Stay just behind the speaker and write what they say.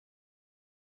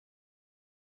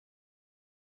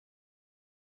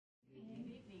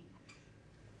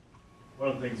one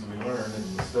of the things we learn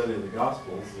in the study of the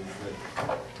Gospels is that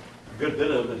a good bit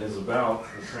of it is about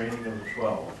the training of the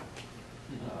 12.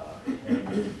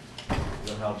 And you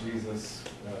know, how Jesus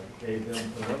gave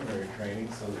them preliminary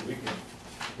training so that we can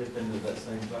dip into that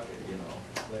same bucket, you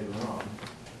know, later on.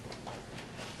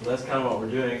 So that's kind of what we're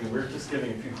doing. We're just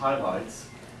giving a few highlights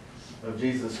of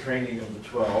Jesus' training of the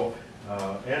 12,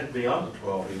 and beyond the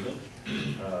 12 even.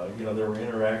 You know, there were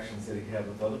interactions that he had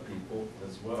with other people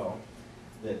as well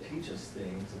that teach us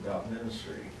things about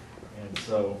ministry. And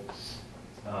so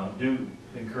do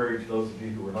encourage those of you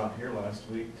who were not here last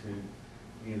week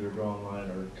to either go online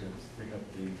or to pick up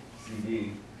the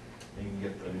CD and you can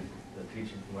get the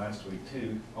teaching from last week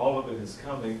too. All of it is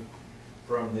coming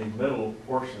from the middle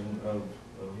portion of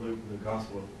Luke, the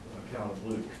Gospel account of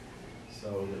Luke, so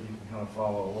that you can kind of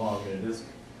follow along. And it is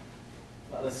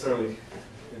not necessarily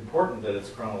important that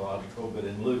it's chronological, but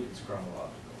in Luke it's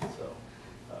chronological, so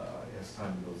as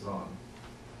time goes on.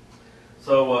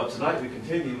 So tonight we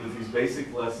continue with these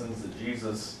basic lessons that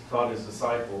Jesus taught his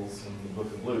disciples in the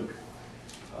book of Luke.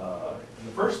 And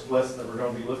the first lesson that we're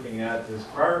going to be looking at is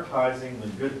prioritizing the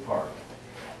good part.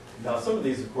 Now some of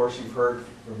these, of course, you've heard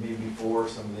from me before,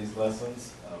 some of these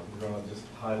lessons. We're going to just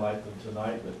highlight them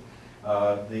tonight, but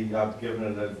I've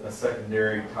given it a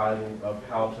secondary title of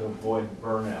How to Avoid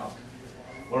Burnout.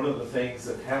 One of the things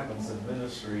that happens in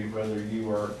ministry, whether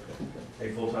you are a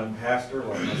full-time pastor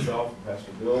like myself,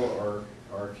 Pastor Bill,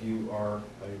 or if you are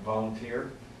a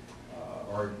volunteer,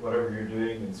 or whatever you're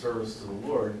doing in service to the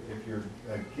Lord, if you're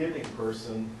a giving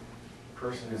person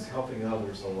who's helping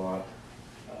others a lot,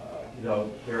 you know,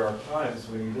 there are times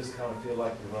when you just kind of feel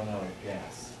like you run out of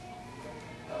gas.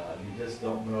 You just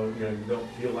don't know, you know, you don't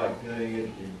feel like doing it.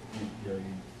 You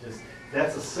just,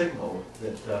 that's a signal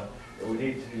that we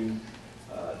need to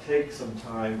take some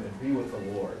time and be with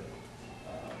the Lord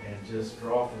and just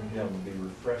draw from Him and be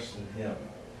refreshed in Him.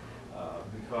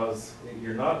 Because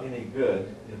you're not any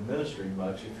good in ministry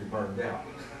much if you're burned out.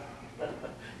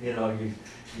 You know,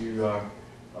 you are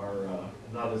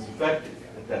not as effective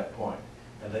at that point.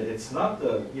 And it's not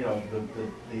the, you know,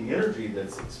 the energy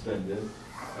that's expended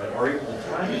or even the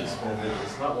time expended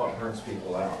is not what burns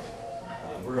people out.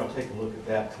 We're going to take a look at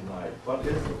that tonight. What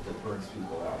is it that burns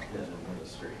people out in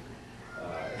ministry?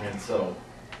 And so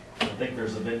I think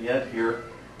there's a vignette here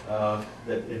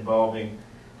that involving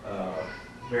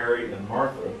Mary and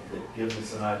Martha that gives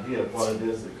us an idea of what it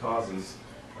is that causes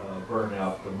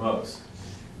burnout the most.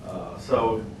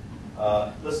 So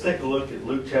let's take a look at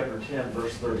Luke chapter 10,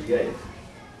 verse 38.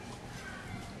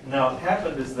 Now it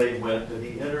happened as they went that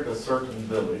he entered a certain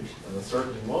village, and a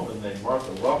certain woman named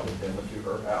Martha welcomed him into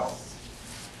her house.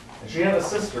 And she had a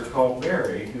sister called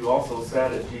Mary, who also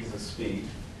sat at Jesus' feet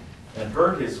and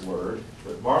heard his word,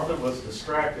 but Martha was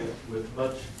distracted with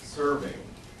much serving.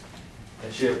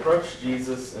 And she approached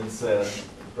Jesus and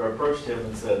approached him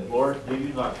and said, Lord, do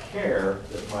you not care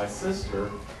that my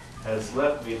sister has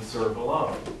left me to serve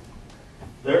alone?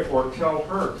 Therefore tell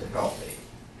her to help me.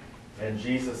 And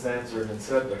Jesus answered and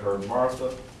said to her,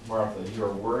 Martha, Martha, you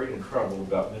are worried and troubled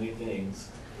about many things.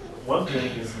 One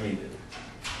thing is needed.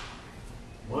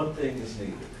 One thing is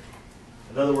needed.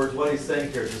 In other words, what he's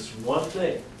saying here, just one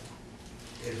thing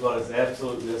is what is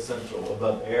absolutely essential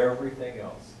above everything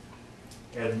else.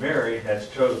 And Mary has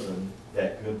chosen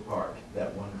that good part,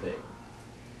 that one thing.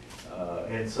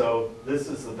 And so this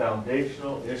is the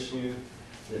foundational issue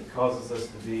that causes us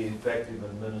to be effective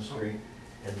in ministry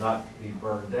and not be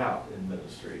burned out in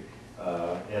ministry.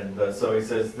 So he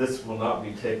says this will not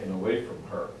be taken away from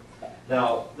her.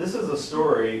 Now, this is a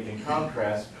story in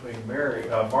contrast between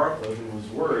Martha, who was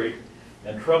worried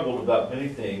and troubled about many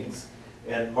things,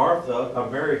 and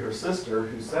Mary, her sister,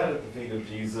 who sat at the feet of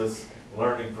Jesus,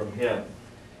 learning from him.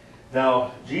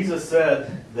 Now, Jesus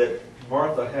said that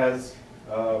Martha has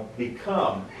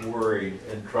become worried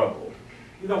and troubled.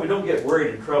 You know, we don't get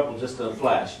worried and troubled just in a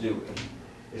flash, do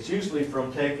we? It's usually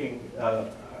from taking,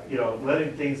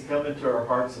 letting things come into our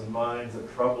hearts and minds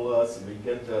that trouble us and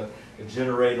begin to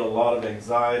generate a lot of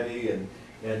anxiety.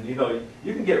 And you know,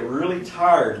 you can get really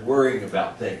tired worrying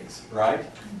about things, right?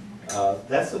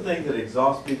 That's the thing that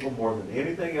exhausts people more than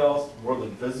anything else, more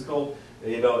than physical,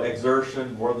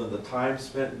 exertion, more than the time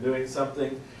spent doing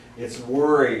something. It's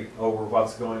worry over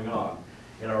what's going on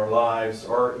in our lives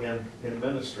or in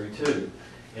ministry too.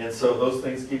 And so those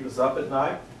things keep us up at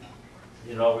night.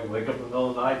 You know, we wake up in the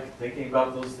middle of the night thinking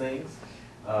about those things.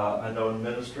 I know in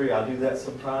ministry I do that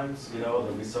sometimes. You know,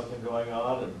 there'll be something going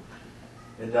on,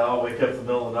 and now I'll wake up in the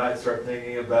middle of the night and start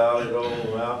thinking about it. Oh,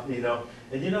 well, you know.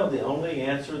 And you know, the only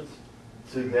answer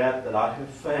to that I have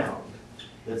found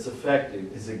that's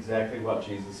effective is exactly what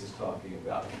Jesus is talking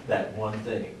about. That one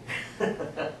thing.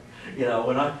 You know,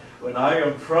 when I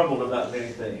am troubled about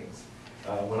many things,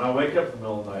 when I wake up in the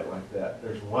middle of the night like that,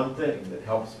 there's one thing that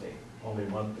helps me, only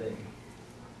one thing.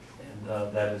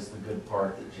 And that is the good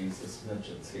part that Jesus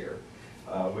mentions here,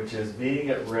 which is being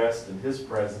at rest in His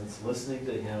presence, listening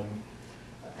to Him,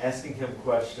 asking Him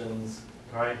questions,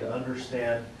 trying to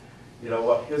understand, you know,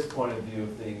 what His point of view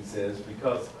of things is.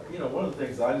 Because, you know, one of the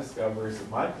things I discover is that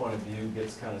my point of view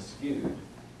gets kind of skewed.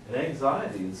 And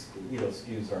anxiety is, you know,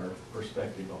 skews our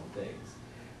perspective on things.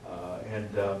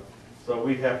 So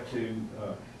we have to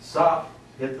stop,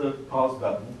 hit the pause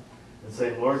button, and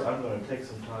say, Lord, I'm going to take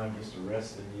some time just to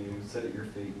rest in You, sit at Your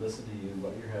feet, listen to You,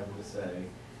 what You're having to say.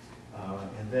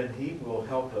 And then He will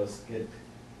help us get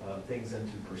things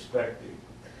into perspective.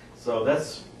 So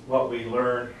that's what we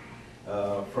learn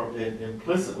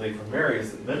implicitly from Mary,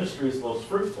 is that ministry is most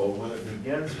fruitful when it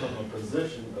begins from a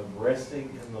position of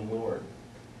resting in the Lord,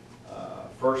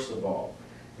 first of all,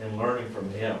 and learning from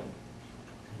Him.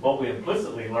 What we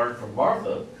implicitly learn from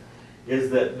Martha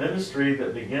is that ministry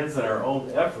that begins in our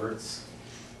own efforts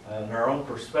and our own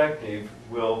perspective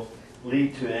will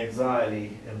lead to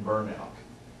anxiety and burnout.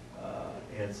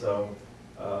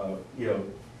 You know,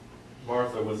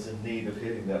 Martha was in need of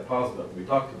hitting that pause button we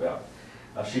talked about.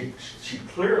 She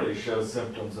clearly shows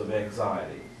symptoms of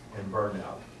anxiety and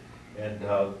burnout. And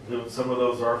some of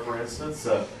those are, for instance,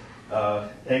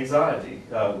 anxiety,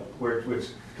 which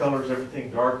colors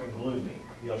everything dark and gloomy.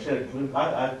 You know, she had a gloomy,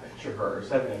 I picture her as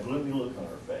having a gloomy look on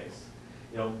her face.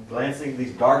 You know, glancing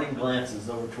these darting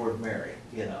glances over toward Mary.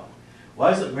 You know,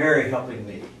 why isn't Mary helping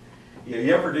me?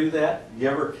 You ever do that? You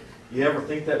ever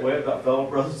think that way about fellow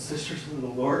brothers and sisters in the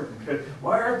Lord?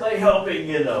 Why aren't they helping?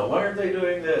 You know, why aren't they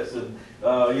doing this? And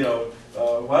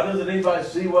why doesn't anybody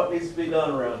see what needs to be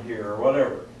done around here, or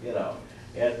whatever? You know,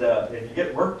 and you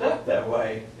get worked up that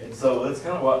way. And so that's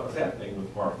kind of what was happening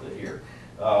with Martha here.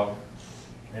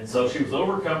 And so she was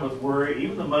overcome with worry.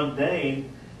 Even the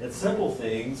mundane and simple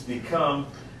things become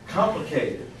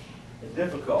complicated and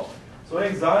difficult. So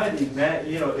anxiety,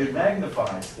 it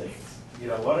magnifies things. You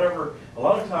know, whatever, a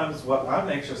lot of times what I'm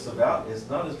anxious about is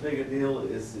not as big a deal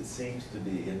as it seems to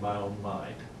be in my own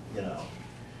mind, you know.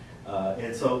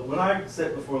 And so when I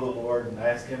sit before the Lord and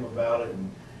ask Him about it,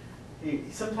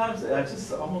 and sometimes I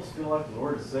just almost feel like the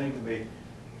Lord is saying to me,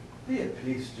 be at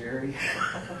peace, Jerry.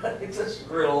 Just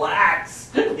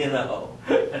relax, you know.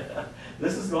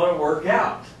 This is going to work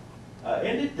out.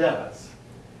 And it does.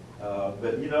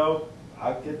 But, you know,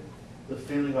 I get the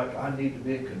feeling like I need to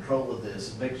be in control of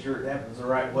this and make sure it happens the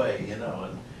right way, you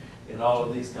know, and all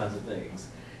of these kinds of things.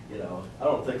 You know, I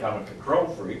don't think I'm a control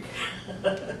freak,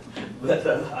 but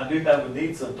I do have a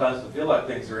need sometimes to feel like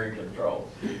things are in control.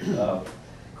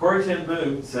 Corrie ten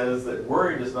Boom says that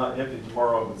worry does not empty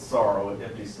tomorrow of its sorrow, it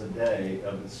empties today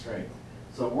of its strength.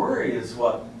 So worry is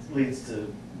what leads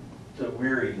to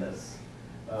weariness.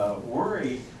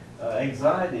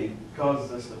 Anxiety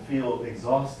causes us to feel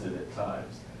exhausted at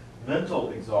times. Mental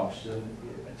exhaustion,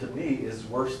 to me, is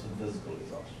worse than physical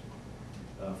exhaustion,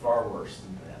 far worse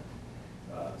than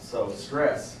that. So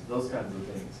stress, those kinds of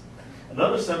things.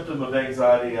 Another symptom of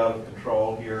anxiety out of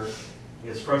control here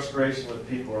is frustration with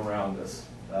people around us.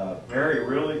 Mary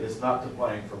really is not to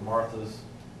blame for Martha's,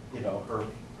 her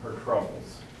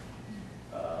troubles.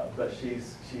 But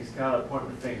she's kind of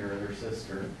pointing the finger at her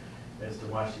sister as to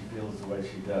why she feels the way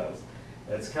she does.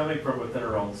 It's coming from within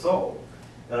her own soul.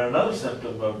 And another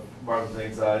symptom of Martha's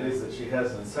anxiety is that she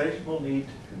has an insatiable need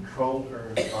to control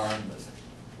her environment,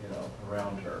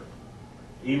 around her.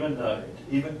 Even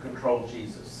control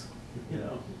Jesus,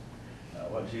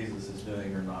 what Jesus is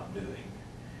doing or not doing.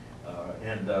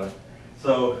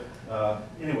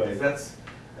 Anyways,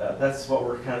 that's what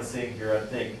we're kind of seeing here, I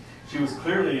think. She was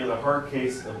clearly in a hard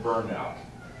case of burnout.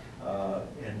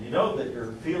 And you know that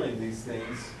you're feeling these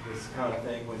things, this kind of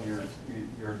thing, when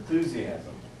your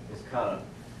enthusiasm is kind of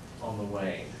on the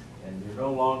wane. And you're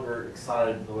no longer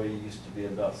excited the way you used to be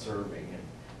about serving and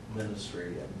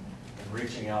ministry and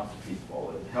reaching out to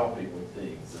people and helping with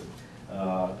things.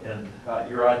 And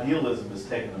your idealism is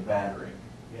taking a battering,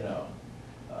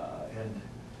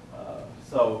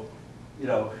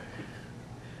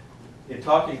 in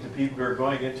talking to people who are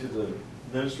going into the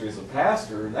ministry as a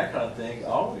pastor and that kind of thing, I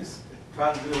always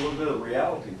try to do a little bit of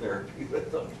reality therapy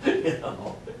with them,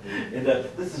 And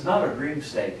this is not a dream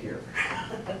state here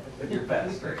with your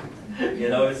pastoring.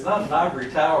 It's not an ivory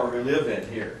tower we live in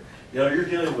here. You're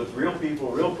dealing with real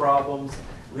people, real problems,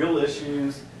 real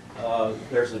issues.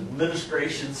 There's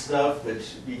administration stuff that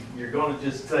you're going to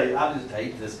just say, I just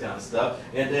hate this kind of stuff.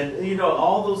 And then,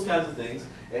 all those kinds of things.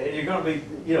 And you're going to be,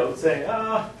 saying,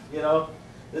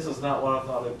 this is not what I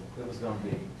thought it was going to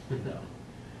be.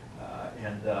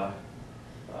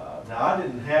 Now, I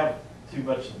didn't have too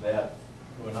much of that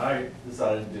when I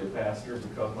decided to be a pastor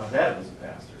because my dad was a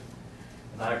pastor.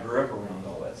 And I grew up around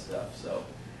all that stuff. So,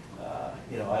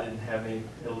 you know, I didn't have any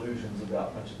illusions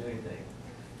about much of anything.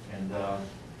 And,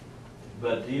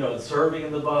 but, you know, serving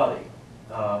in the body,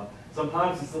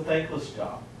 sometimes it's a thankless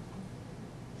job.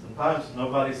 Sometimes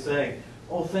nobody's saying,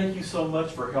 oh, thank you so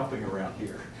much for helping around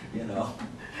here, you know.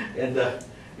 And,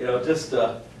 you know, just,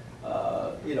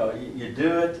 you know, you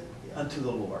do it unto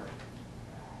the Lord.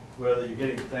 Whether you're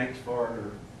getting thanked for it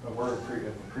or a word of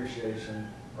appreciation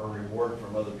or reward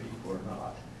from other people or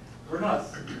not.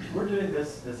 We're doing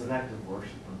this as an act of worship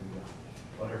unto God,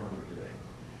 whatever we're doing.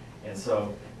 And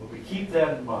so if we keep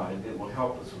that in mind, it will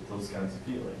help us with those kinds of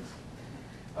feelings.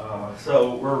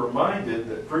 So we're reminded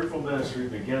that fruitful ministry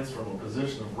begins from a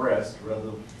position of rest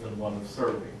rather than one of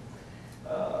serving.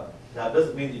 Now, it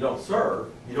doesn't mean you don't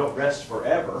serve. You don't rest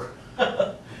forever.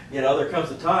 You know, there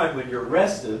comes a time when you're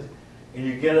rested and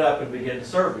you get up and begin to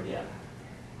serve again.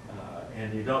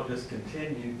 And you don't just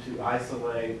continue to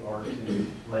isolate or to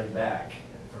lay back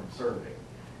from serving.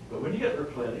 But when you get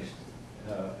replenished,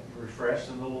 refreshed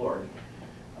in the Lord,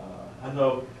 I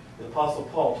know the Apostle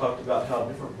Paul talked about how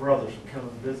different brothers would come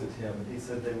and visit him, and he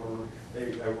said they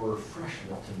were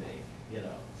refreshment to me, you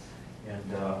know.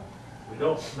 And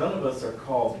none of us are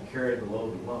called to carry the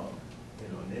load alone, you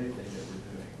know, in anything that we're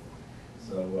doing.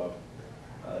 So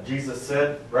Jesus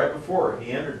said right before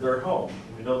he entered their home,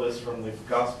 we know this from the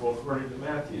Gospel according to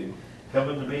Matthew, "Come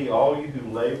unto me, all you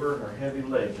who labor and are heavy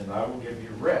laden, and I will give you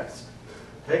rest.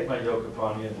 Take my yoke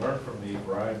upon you and learn from me,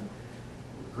 for I am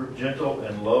gentle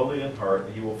and lowly in heart,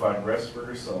 and you will find rest for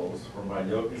your souls. For my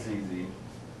yoke is easy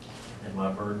and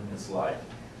my burden is light."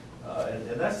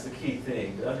 And that's the key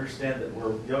thing, to understand that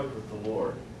we're yoked with the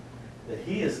Lord, that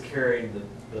he is carrying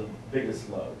the biggest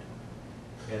load.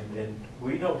 And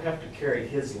we don't have to carry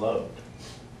his load,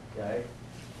 okay?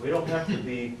 We don't have to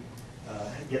be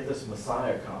get this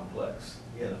Messiah complex,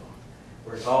 you know,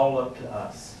 where it's all up to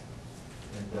us.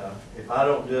 And if I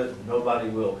don't do it, nobody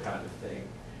will kind of thing.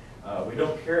 We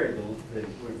don't carry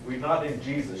we're not in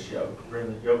Jesus' yoke. We're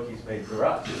in the yoke he's made for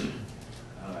us.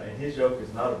 And his yoke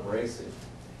is not abrasive.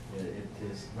 It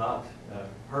is not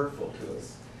hurtful to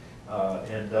us.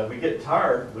 And we get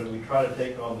tired when we try to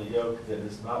take on the yoke that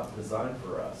is not designed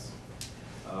for us.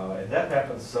 And that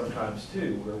happens sometimes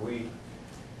too,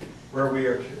 where we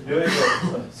are doing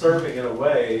serving in a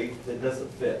way that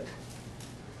doesn't fit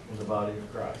in the body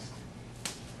of Christ.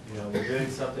 You know, we're doing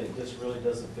something that just really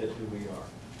doesn't fit who we are.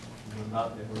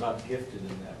 We're not gifted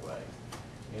in that way.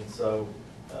 And so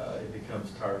it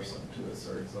becomes tiresome to us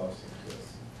or exhausting to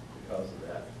us because of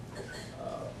that.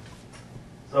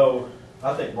 So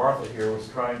I think Martha here was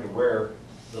trying to wear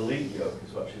the lead yoke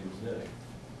is what she was doing.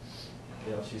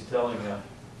 You know, she's telling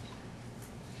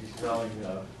she's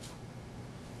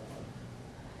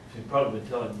probably been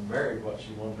telling Mary what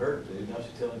she wanted her to do. Now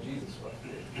she's telling Jesus what to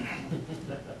do.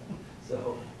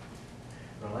 So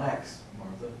relax,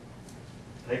 Martha.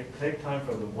 Take time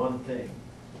for the one thing,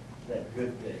 that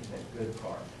good thing, that good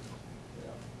part.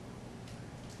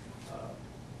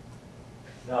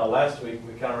 Now, last week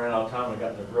we kind of ran out of time. I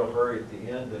got in a real hurry at the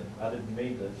end, and I didn't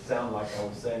mean to sound like I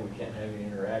was saying we can't have any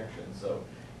interaction. So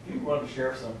if you want to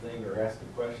share something or ask a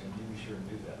question, you be sure to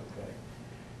do that, okay?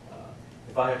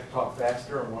 If I have to talk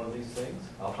faster on one of these things,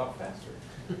 I'll talk faster.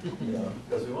 You know,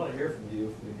 because we want to hear from you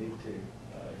if we need to,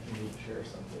 if you need to share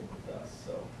something with us.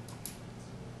 So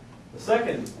the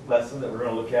second lesson that we're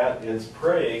going to look at is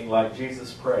praying like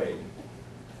Jesus prayed,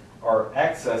 or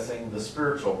accessing the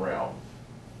spiritual realm.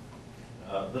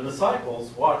 The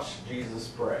disciples watched Jesus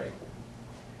pray.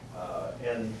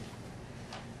 And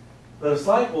the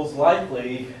disciples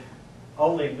likely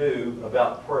only knew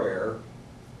about prayer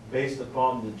based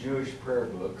upon the Jewish prayer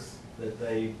books that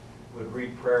they would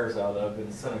read prayers out of in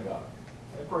the synagogue,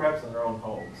 and perhaps in their own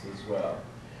homes as well.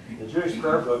 The Jewish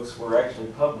prayer books were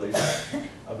actually published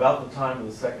about the time of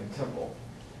the Second Temple.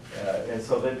 And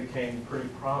so they became pretty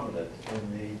prominent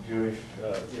in the Jewish,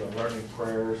 learning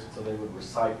prayers. So they would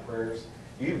recite prayers.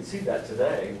 You even see that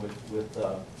today with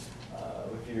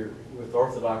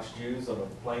Orthodox Jews on a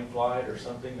plane flight or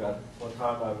something. One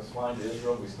time I was flying to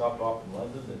Israel. We stopped off in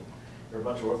London, and there were a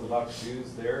bunch of Orthodox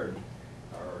Jews there,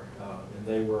 and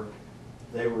they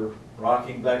were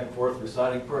rocking back and forth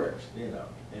reciting prayers,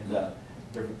 and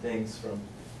different things from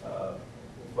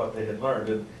what they had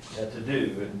learned to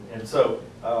do, and so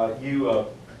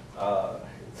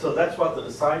so that's what the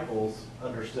disciples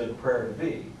understood prayer to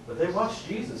be. But they watched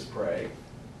Jesus pray,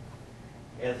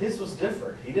 and his was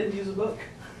different. He didn't use a book,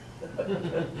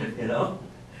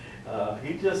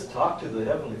 He just talked to the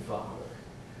Heavenly Father,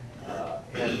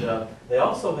 They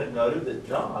also had noted that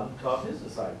John taught his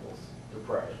disciples to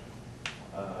pray.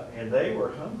 And they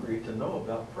were hungry to know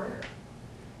about prayer.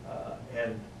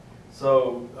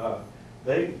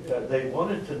 They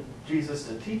wanted Jesus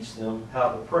to teach them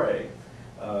how to pray.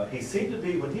 He seemed to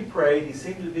be, when he prayed, he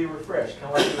seemed to be refreshed,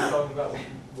 kind of like we were talking about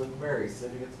with Mary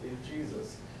sitting at the feet of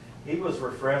Jesus. He was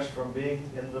refreshed from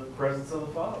being in the presence of the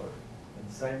Father in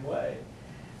the same way.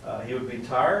 He would be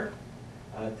tired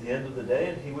at the end of the day,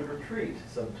 and he would retreat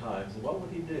sometimes. And what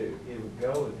would he do? He would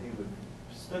go and he would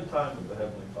spend time with the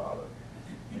Heavenly Father,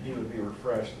 and he would be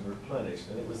refreshed and replenished.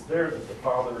 And it was there that the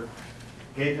Father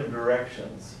gave him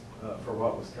directions for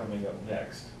what was coming up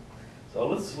next. So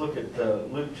let's look at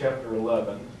Luke chapter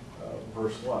 11,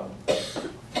 verse 1.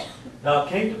 Now it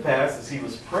came to pass, as he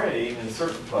was praying in a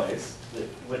certain place, that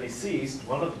when he ceased,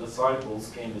 one of the disciples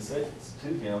came to say to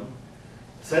him,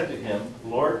 said to him,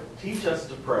 Lord, teach us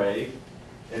to pray,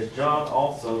 as John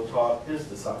also taught his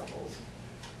disciples.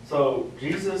 So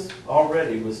Jesus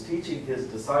already was teaching his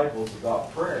disciples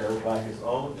about prayer by his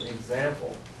own example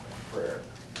of prayer.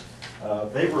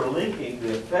 They were linking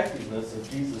the effectiveness of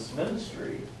Jesus'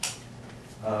 ministry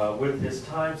with his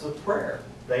times of prayer.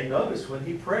 They noticed when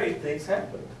he prayed, things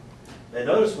happened. They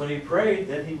noticed when he prayed,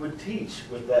 then he would teach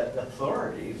with that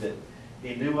authority that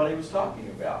he knew what he was talking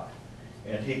about.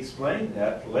 And he explained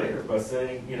that later by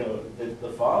saying, that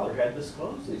the Father had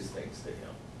disclosed these things to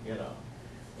him,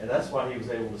 And that's why he was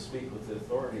able to speak with the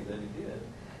authority that he did.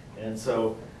 And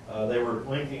so they were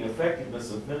linking effectiveness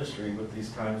of ministry with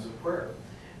these times of prayer.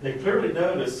 They clearly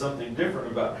noticed something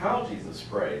different about how Jesus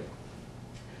prayed.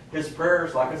 His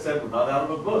prayers, like I said, were not out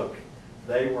of a book.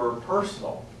 They were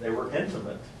personal. They were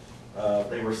intimate.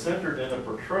 They were centered in a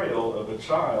portrayal of a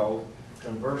child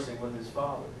conversing with his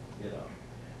father,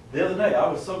 The other day, I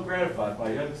was so gratified.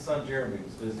 My youngest son, Jeremy,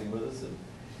 was visiting with us,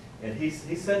 and he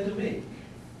said to me,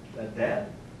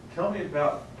 Dad, tell me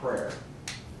about prayer.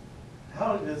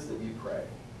 How it is that you pray,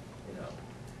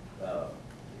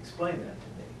 explain that to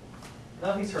me.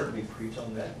 Now, he's heard me preach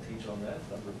on that and teach on that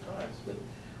a number of times, but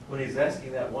when he's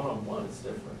asking that one-on-one, it's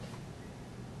different.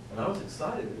 And I was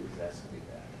excited that he was asking me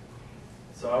that.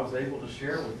 So I was able to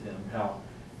share with him how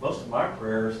most of my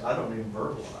prayers, I don't even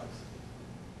verbalize.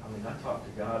 I mean, I talk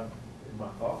to God in my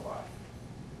thought life,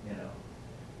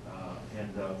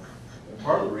 And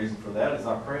part of the reason for that is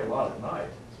I pray a lot at night,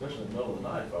 especially in the middle of the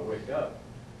night if I wake up.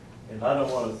 And I don't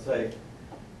want to say,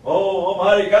 oh,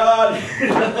 Almighty God.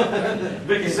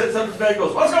 Vicky sits up in bed and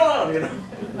goes, what's going on?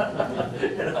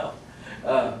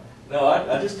 No,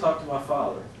 I just talk to my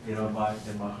Father, in my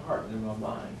heart and in my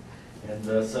mind. And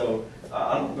so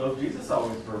I don't know if Jesus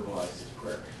always verbalized his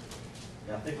prayers.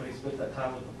 I think when he spent that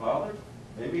time with the Father,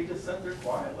 maybe he just sat there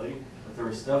quietly, but there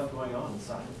was stuff going on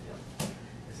inside of him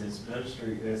as his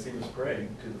ministry, as he was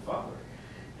praying to the Father.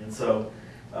 And so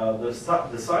the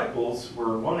disciples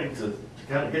were wanting to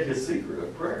kind of get his secret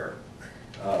of prayer.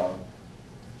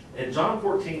 In John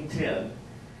 14:10,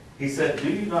 he said, do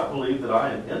you not believe that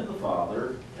I am in the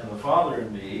Father, and the Father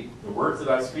in me? The words that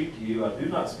I speak to you, I do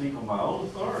not speak on my own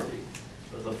authority,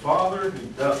 but the Father who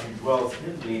dwells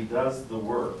in me does the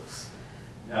works.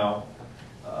 Now,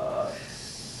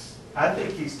 I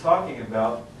think he's talking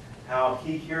about how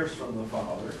he hears from the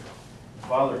Father. The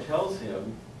Father tells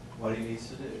him what he needs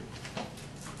to do.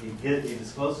 He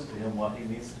discloses to him what he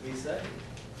needs to be saying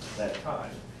at that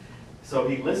time. So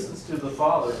he listens to the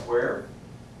Father where?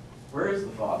 Where is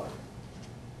the Father?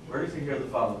 Where does he hear the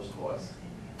Father's voice?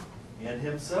 In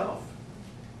himself.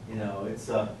 He knows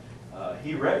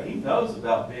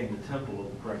about being the temple of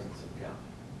the presence of God.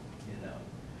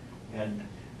 And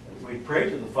we pray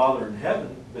to the Father in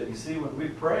heaven, but you see, when we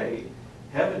pray,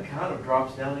 heaven kind of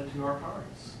drops down into our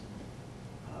hearts.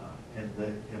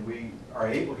 And we are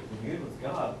able to commune with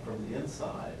God from the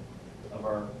inside of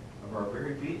our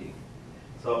very being.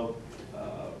 So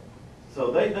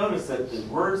they noticed that the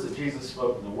words that Jesus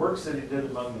spoke and the works that he did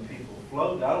among the people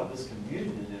flowed out of this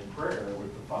communion in prayer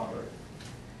with the Father.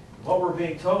 What we're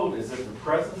being told is that the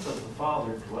presence of the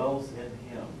Father dwells in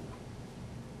him.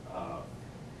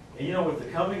 And with the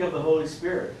coming of the Holy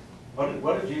Spirit,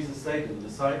 what did Jesus say to the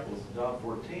disciples in John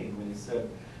 14 when he said,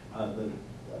 I'm going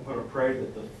to pray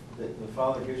that the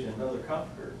Father gives you another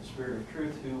comforter, the Spirit of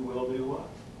truth, who will do what?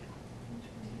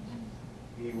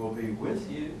 He will be with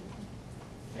you,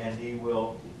 and he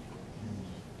will,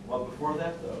 what before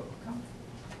that though?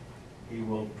 He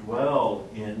will dwell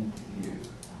in you.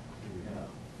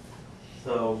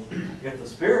 So, if the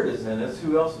Spirit is in us,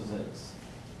 who else is in us?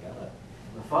 God.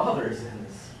 The Father is in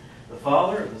us. The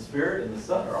Father and the Spirit and the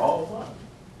Son are all one.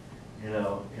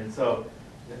 And so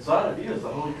inside of you is the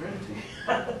Holy Trinity.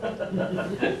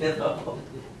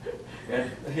 And,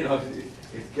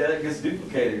 it gets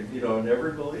duplicated, in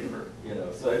every believer,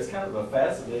 So it's kind of a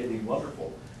fascinating,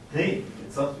 wonderful thing.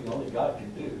 It's something only God can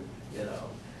do,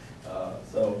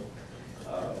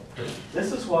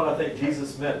 This is what I think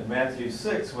Jesus meant in Matthew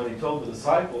 6 when he told the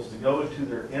disciples to go into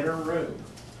their inner room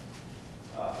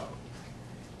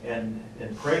and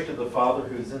pray to the Father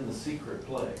who's in the secret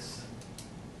place.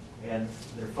 And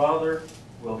their Father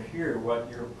will hear what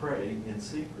you're praying in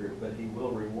secret, but he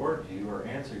will reward you or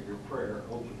answer your prayer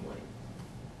openly.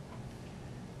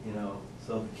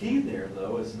 So the key there,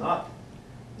 though, is not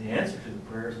the answer to the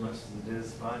prayer as much as it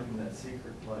is finding that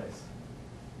secret place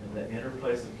and that inner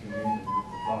place of communion with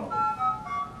the Father.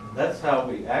 And that's how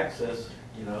we access,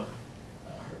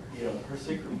 her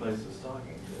secret place is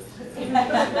talking to us. I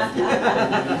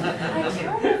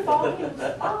turned the volume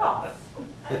off.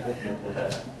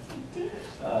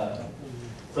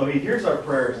 So he hears our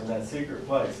prayers in that secret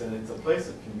place, and it's a place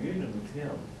of communion with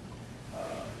him.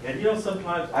 And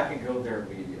sometimes I can go there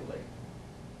immediately.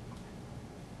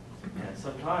 And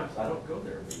sometimes I don't go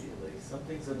there immediately.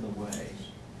 Something's in the way.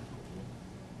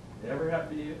 It ever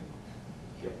happen to you?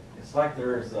 Yep. It's like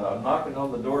there's knocking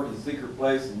on the door to the secret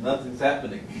place and nothing's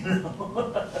happening.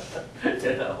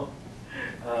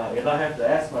 And I have to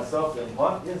ask myself then,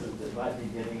 what is it that might be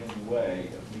getting in the way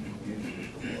of me communing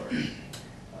with the Lord?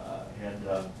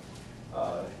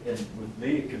 And with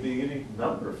me, it could be any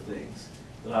number of things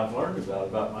that I've learned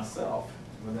about myself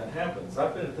when that happens.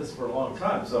 I've been at this for a long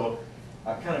time, so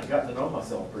I've kind of gotten to know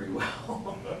myself pretty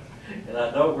well. And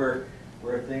I know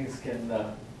where things can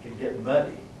get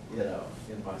muddy,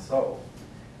 in my soul.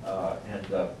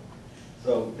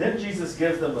 So then Jesus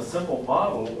gives them a simple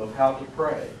model of how to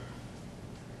pray.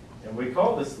 And we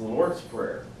call this the Lord's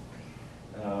Prayer.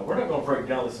 We're not going to break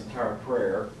down this entire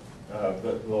prayer,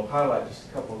 but we'll highlight just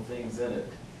a couple of things in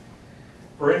it.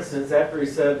 For instance, after he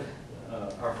said,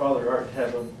 our Father who art in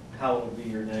heaven, hallowed be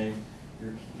your name,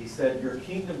 he said, your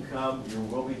kingdom come, your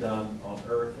will be done on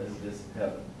earth as it is in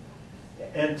heaven.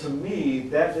 And to me,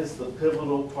 that is the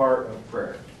pivotal part of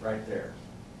prayer, right there.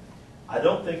 I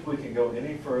don't think we can go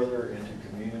any further into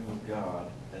communion with God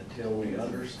until we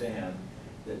understand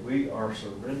that we are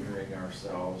surrendering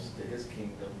ourselves to his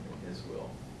kingdom and his will.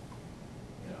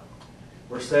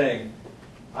 We're saying,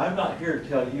 I'm not here to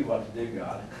tell you what to do,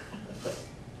 God.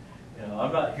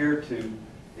 I'm not here to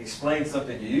explain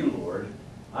something to you, Lord.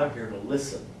 I'm here to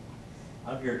listen.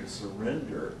 I'm here to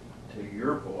surrender to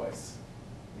your voice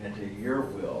and to your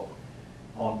will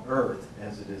on earth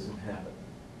as it is in heaven.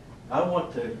 I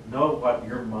want to know what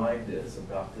your mind is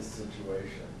about this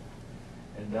situation.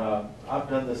 And I've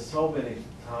done this so many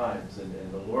times, and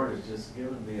the Lord has just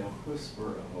given me a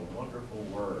whisper of a wonderful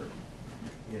word,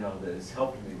 that has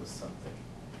helped me with something.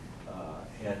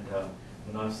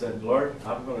 And I've said, Lord,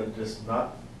 I'm going to just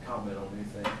not comment on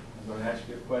anything. I'm going to ask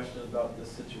you a question about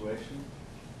this situation.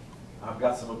 I've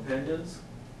got some opinions.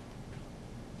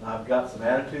 I've got some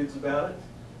attitudes about it.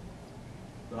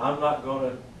 But I'm not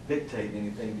going to dictate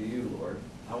anything to you, Lord.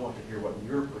 I want to hear what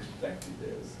your perspective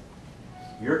is.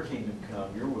 Your kingdom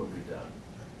come, your will be done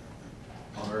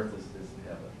on earth as it is in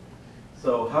heaven.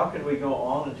 So how can we go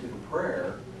on into the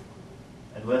prayer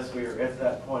unless we are at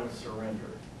that point of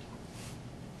surrender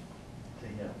to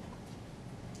him?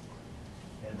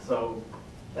 And so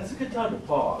that's a good time to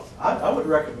pause. I would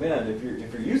recommend, if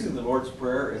you're using the Lord's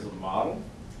Prayer as a model,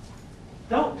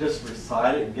 don't just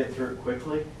recite it and get through it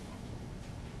quickly.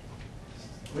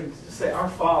 Just say, our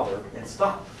Father, and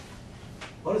stop.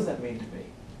 What does that mean to me?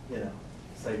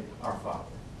 Say, our Father,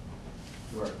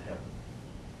 who art in heaven.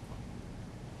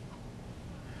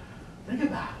 Think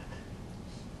about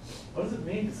it. What does it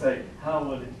mean to say,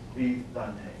 hallowed be thy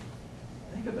name?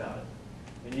 Think about it.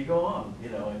 And you go on,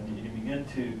 and you begin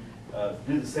to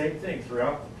do the same thing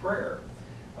throughout the prayer.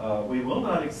 We will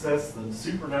not access the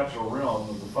supernatural realm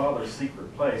of the Father's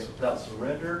secret place without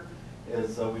surrender.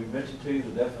 As we've mentioned to you,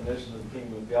 the definition of the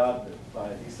kingdom of God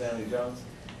by E. Stanley Jones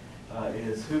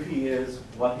is who he is,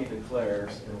 what he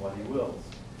declares, and what he wills.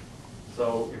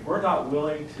 So if we're not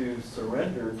willing to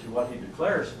surrender to what he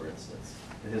declares, for instance,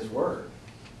 in his word,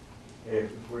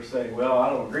 if we're saying, well, I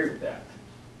don't agree with that,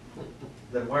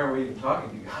 then why are we even talking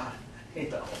to God?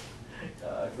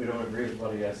 If we don't agree with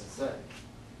what he has to say.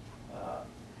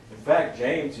 In fact,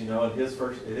 James, in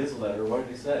his letter, what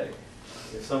did he say?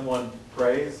 If someone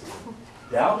prays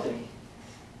doubting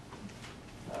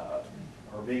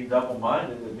or being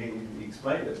double-minded, he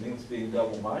explained it means being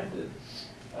double-minded.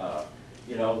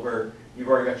 Where you've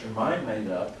already got your mind made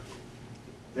up,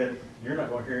 then you're not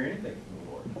going to hear anything from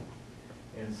the Lord.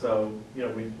 And so,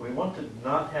 we want to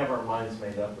not have our minds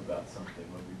made up about something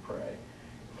when we pray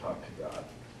and talk to God.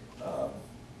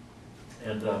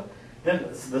 Then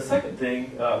the second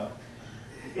thing,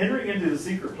 entering into the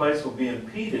secret place will be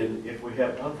impeded if we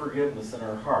have unforgiveness in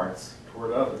our hearts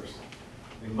toward others.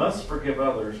 We must forgive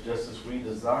others just as we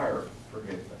desire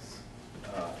forgiveness.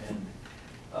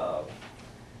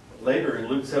 Later in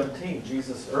Luke 17,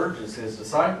 Jesus urges his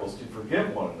disciples to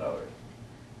forgive one another.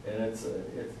 And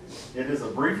it is a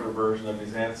briefer version of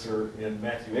his answer in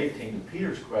Matthew 18 to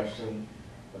Peter's question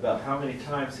about how many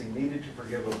times he needed to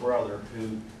forgive a brother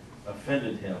who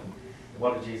offended him. And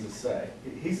what did Jesus say?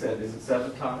 He said, is it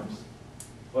 7 times?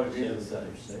 What did Jesus say?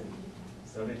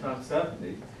 70 times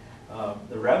 70.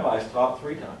 The rabbis taught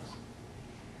 3 times.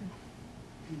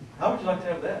 How would you like to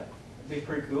have that? That'd be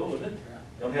pretty cool, wouldn't it?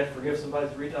 You don't have to forgive somebody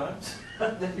 3 times.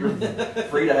 You're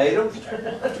free to hate them.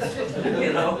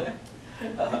 You know?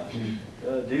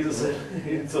 Jesus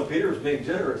said, so Peter was being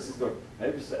generous. He's going,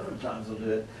 maybe 7 times will do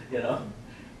it, you know.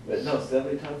 But no,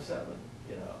 70 times 7,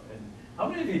 you know. And how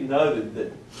many of you know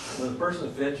that when a person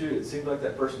offends you, it seems like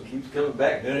that person keeps coming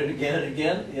back, doing it again and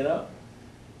again, you know?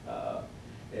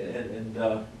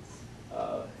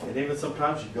 And even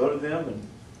sometimes you go to them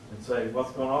and say,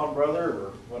 what's going on, brother,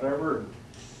 or whatever.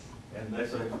 And they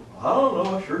say, I don't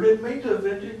know, I sure didn't mean to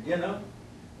offend you, you know.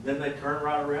 Then they turn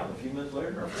right around a few minutes later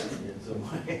and are offending you in some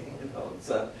way, you know.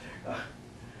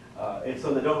 And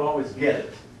so they don't always get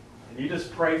it. And you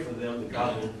just pray for them that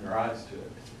God will open their eyes to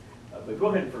it. But go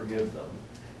ahead and forgive them.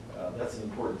 That's an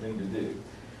important thing to do.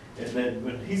 And then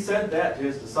when he said that to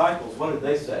his disciples, what did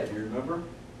they say? Do you remember?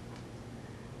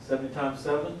 70 times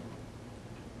 7?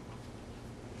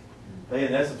 They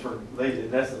in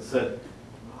essence said,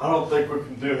 I don't think we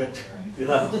can do it. You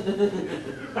know?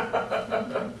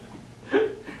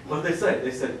 What did they say?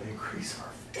 They said, increase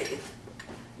our faith.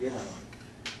 You know?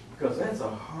 Because that's a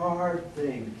hard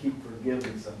thing to keep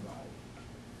forgiving somebody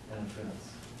an offense.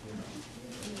 You know?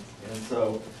 And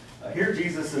so here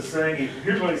Jesus is saying,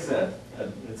 here's what he said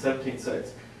in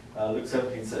 17:6. Luke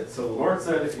 17:6. So the Lord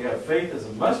said, if you have faith as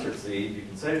a mustard seed, you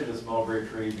can say to this mulberry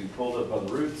tree, be pulled up by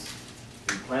the roots,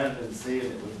 be planted in the sea,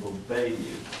 and it would obey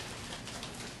you.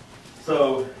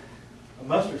 So a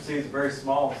mustard seed is a very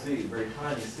small seed, very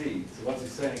tiny seed. So what's he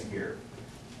saying here?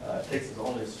 It takes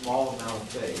only a small amount of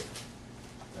faith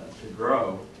to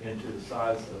grow into the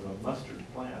size of a mustard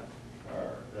plant,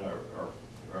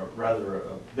 or rather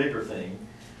a bigger thing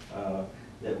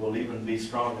that will even be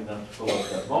strong enough to pull up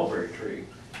that mulberry tree.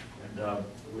 And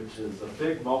which is a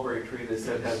big mulberry tree, they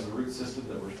said, has a root system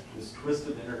that was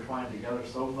twisted, intertwined together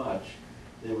so much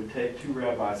that it would take 2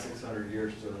 rabbis 600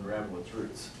 years to unravel its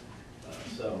roots.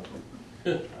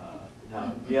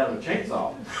 Now, if you have a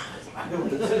chainsaw, I know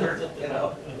what it's in there, you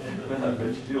know, but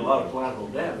you do a lot of collateral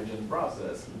damage in the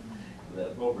process of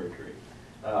that mulberry tree.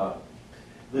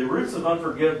 The roots of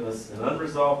unforgiveness and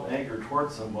unresolved anger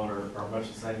towards someone are much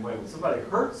the same way. When somebody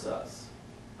hurts us,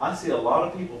 I see a lot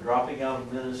of people dropping out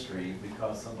of ministry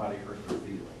because somebody hurt their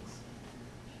feelings.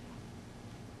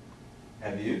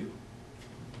 Have you?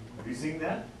 Have you seen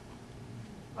that?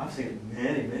 I've seen it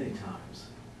many, many times.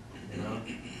 You know,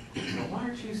 why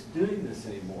aren't you doing this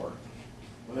anymore?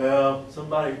 Well,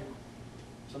 somebody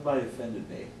offended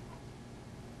me.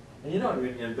 And you know,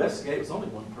 when you investigate, it's only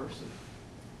one person.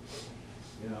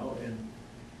 You know, and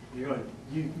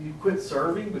you quit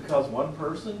serving because one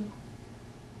person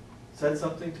said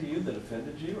something to you that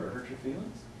offended you or hurt your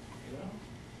feelings. You know,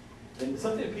 and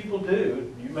something that people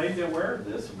do. You may be aware of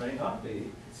this, or may not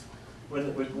be.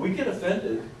 When we get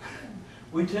offended,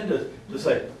 we tend to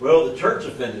say, well, the church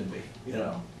offended me, you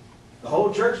know. The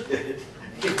whole church did it.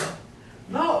 You know?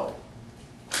 No.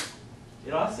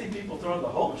 You know, I see people throwing the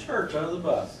whole church under the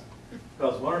bus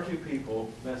because 1 or 2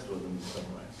 people messed with them in some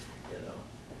way, you know.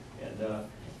 And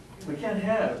we can't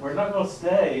have it. We're not going to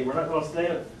stay. We're not going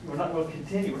to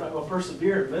continue. We're not going to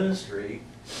persevere in ministry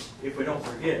if we don't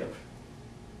forgive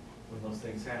when those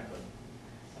things happen.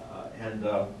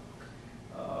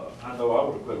 I know I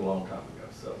would have quit a long time ago,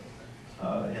 so.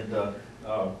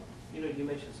 You know, you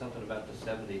mentioned something about the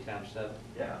 70 times 7.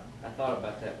 Yeah. I thought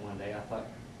about that one day. I thought,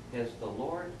 has the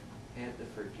Lord had to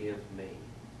forgive me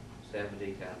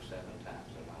 70 times 7 times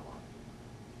in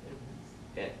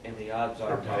my life? And the odds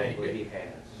are probably he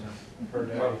has. Per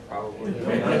day. Probably.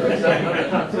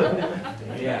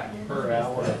 Yeah. Per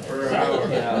hour. Per hour.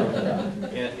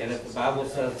 And if the Bible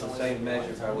says the same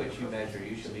measure by which you measure,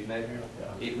 you should be measured,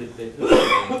 it would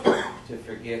behoove me to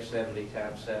forgive 70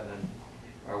 times 7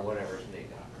 or whatever's needed.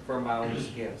 For my own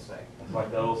skin's sake. It's like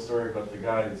that old story about the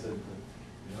guy who said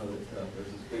that, that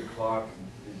there's this big clock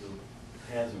and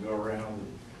the hands would go around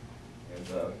and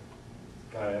the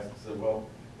guy asked, said, well,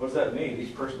 what does that mean?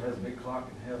 Each person has a big clock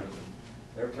in heaven,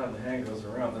 and every time the hand goes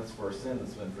around, that's for a sin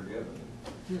that's been forgiven.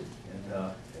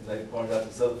 And they pointed out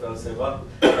this other fellow, said, well,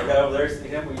 that guy over there, see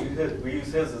him, we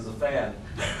use his as a fan.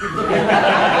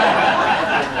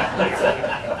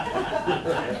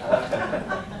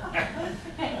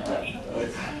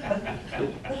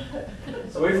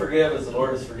 So we forgive as the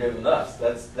Lord has forgiven us.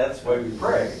 That's the way we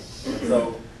pray. And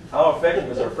so how effective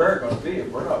is our prayer going to be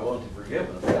if we're not willing to forgive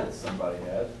an offense somebody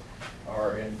had?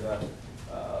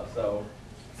 So,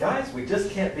 guys, we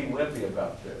just can't be wimpy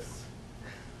about this.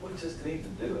 We just need to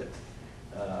do it.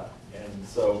 And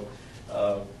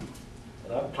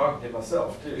I'm talking to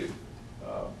myself too.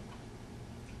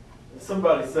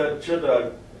 Somebody said, should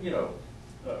I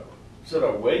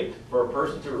wait for a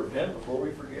person to repent before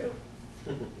we forgive?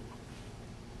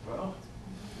 Well,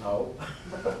 no.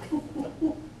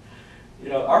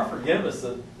 Our forgiveness,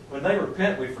 when they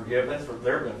repent, we forgive, that's for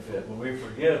their benefit. When we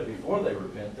forgive before they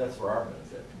repent, that's for our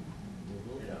benefit.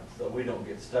 So we don't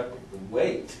get stuck with the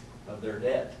weight of their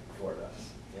debt toward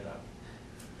us,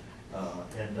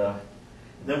 And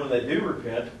then when they do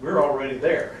repent, we're already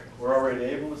there. We're already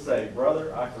able to say,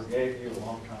 brother, I forgave you a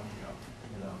long time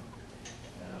ago,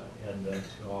 and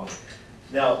so on.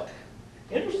 Now,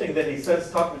 interesting that he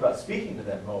says, talking about speaking to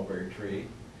that mulberry tree,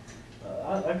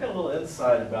 I've got a little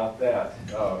insight about that,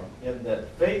 in that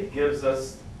faith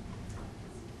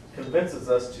convinces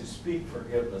us to speak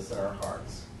forgiveness in our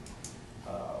hearts.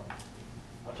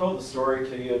 I told the story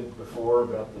to you before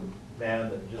about the man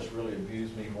that just really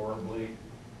abused me horribly.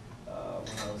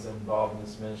 When I was involved in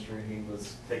this ministry, he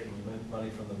was taking money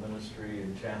from the ministry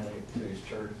and channeling it to his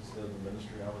church instead of the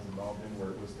ministry I was involved in where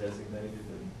it was designated.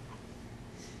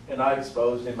 And I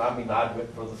exposed him. I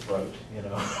went for the throat,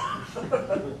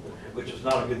 which was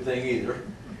not a good thing either.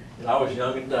 And I was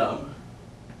young and dumb,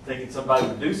 thinking somebody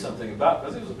would do something about it,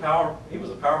 because he was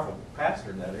a powerful pastor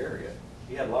in that area.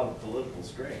 He had a lot of political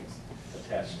strings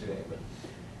attached to him. But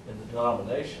in the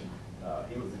denomination,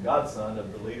 he was the godson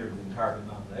of the leader of the entire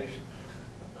denomination.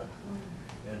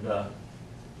 And,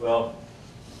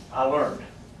 I learned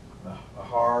a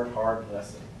hard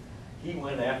lesson. He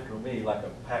went after me like a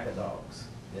pack of dogs,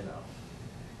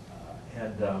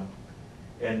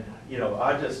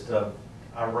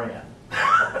 I ran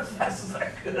as fast as I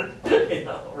could,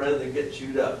 rather than get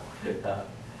chewed up.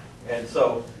 And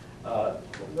so,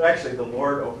 actually, the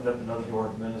Lord opened up another door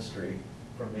of ministry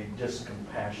for me, just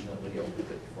compassionately opened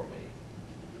it for me.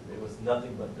 It was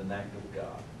nothing but an act of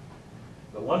God.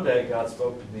 But one day, God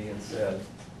spoke to me and said,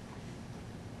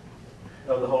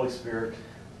 the Holy Spirit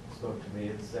spoke to me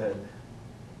and said,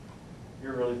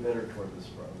 you're really bitter toward this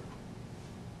brother.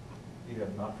 You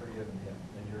have not forgiven him,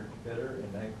 and you're bitter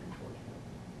and angry toward him.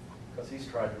 Because he's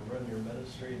tried to ruin your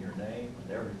ministry and your name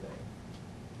and everything.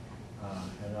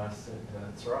 And I said,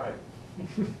 that's right.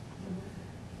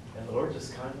 And the Lord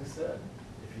just kindly said,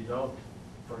 if you don't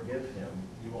forgive him,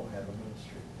 you won't have a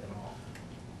ministry at all.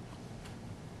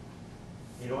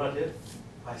 You know what I did?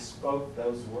 I spoke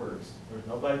those words. There's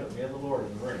nobody but me and the Lord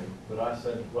in the room. But I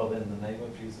said, well, in the name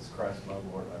of Jesus Christ, my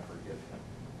Lord, I forgive him.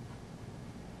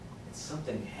 And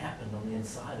something happened on the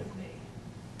inside of me.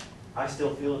 I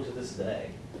still feel it to this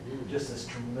day. Just this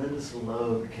tremendous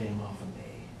load came off of me.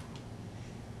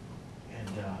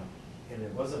 And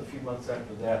it wasn't a few months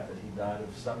after that he died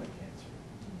of stomach cancer.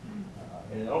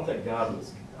 And I don't think God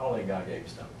gave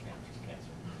stomach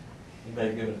cancer. He may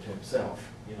have given it to himself,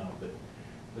 but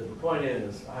the point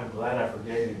is, I'm glad I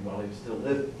forgave him while he was still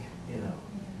living,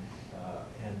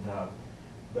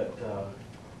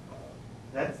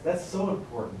 That's so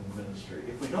important in ministry.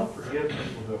 If we don't forgive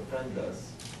people who offend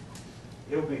us,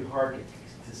 it'll be hard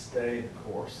to stay the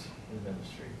course in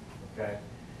ministry, okay?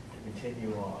 To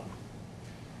continue on.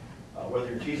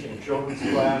 Whether you're teaching a children's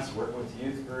class, working with a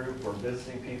youth group, or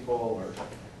visiting people, or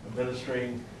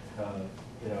ministering,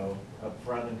 up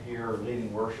front in here, or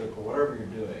leading worship, or whatever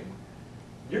you're doing,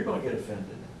 you're going to get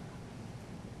offended.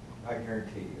 I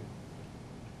guarantee you.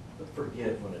 But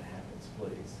forgive when it happens,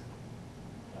 please.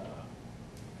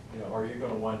 Or you're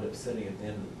going to wind up sitting at the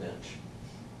end of the bench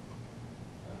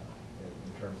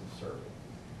in terms of serving.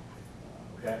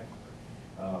 Okay?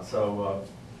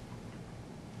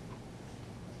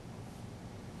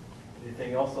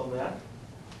 Anything else on that?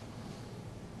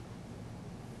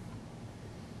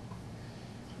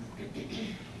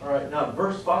 All right, now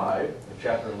verse 5 of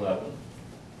chapter 11.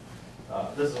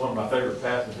 This is one of my favorite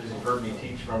passages. You've heard me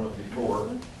teach from it before.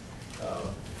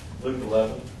 Luke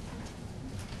 11.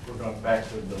 We're going back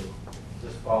to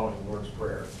just following the Lord's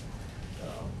Prayer.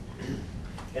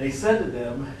 And he said to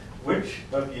them, which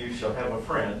of you shall have a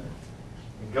friend,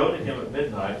 and go to him at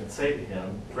midnight and say to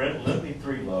him, friend, lend me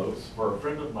 3 loaves, for a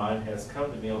friend of mine has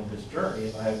come to me on his journey,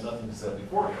 and I have nothing to set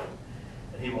before him.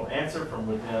 And he will answer from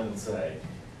within and say,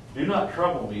 Do not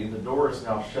trouble me, the door is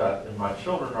now shut, and my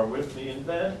children are with me in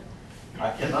bed.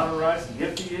 I cannot arise and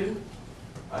give to you.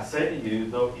 I say to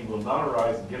you, though he will not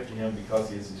arise and give to him because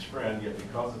he is his friend, yet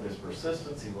because of his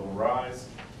persistence he will arise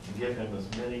and give him as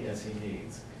many as he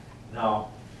needs. Now,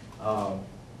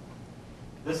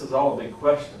 this is all a big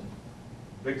question.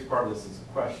 The biggest part of this is a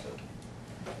question.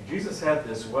 Jesus had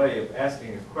this way of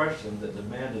asking a question that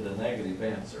demanded a negative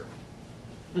answer.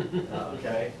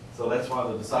 Okay? So that's why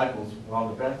the disciples, while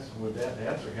the best would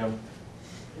answer him,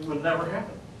 it would never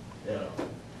happen. You know.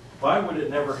 Why would it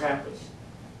never happen?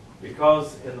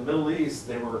 Because in the Middle East,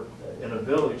 they were in a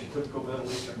village, a typical Middle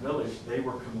Eastern village, they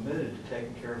were committed to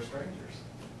taking care of strangers.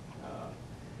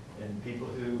 And people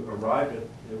who arrived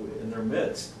in their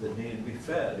midst that needed to be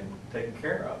fed and taken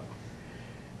care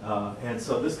of. And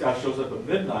so this guy shows up at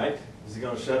midnight. Is he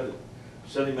going to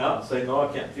shut him out and say, no,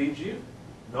 I can't feed you?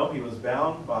 No, he was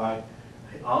bound by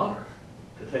honor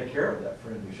to take care of that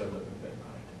friend who showed up at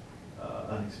midnight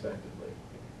unexpectedly.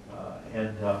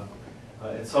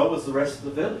 And so was the rest of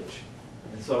the village.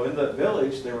 And so in that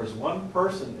village, there was one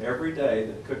person every day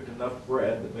that cooked enough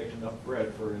bread, that baked enough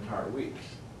bread for an entire week.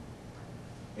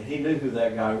 And he knew who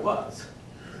that guy was.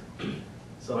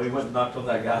 So he went and knocked on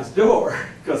that guy's door,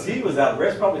 because he was out of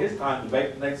rest, probably his time to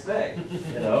bake the next day,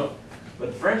 you know. But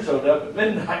the friend showed up at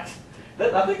midnight.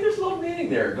 I think there's a little meaning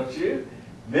there, don't you?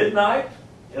 Midnight,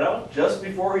 you know, just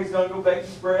before he's going to go bake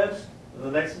his bread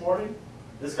the next morning,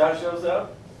 this guy shows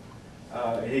up.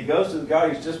 And he goes to the guy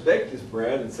who's just baked his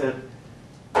bread and said,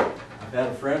 I've had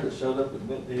a friend that showed up at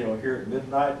here at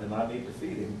midnight, and I need to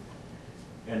feed him.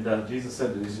 And Jesus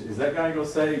said, is that guy going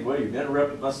to say, well, you've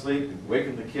interrupted my sleep, you've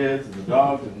wakened the kids and the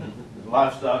dogs and the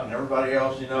livestock and everybody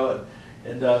else, you know,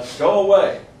 and go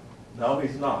away? No,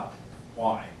 he's not.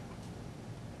 Why?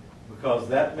 Because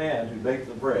that man who baked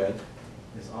the bread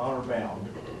is honor bound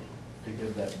to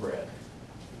give that bread.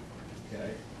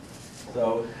 Okay?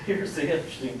 So here's the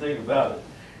interesting thing about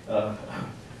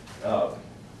it.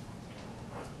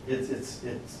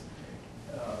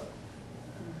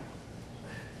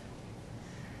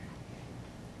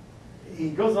 He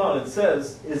goes on and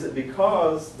says, is it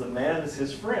because the man is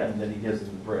his friend that he gives him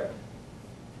the bread?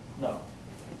 No.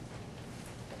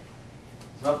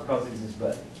 It's not because he's his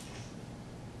buddy.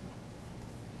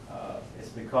 It's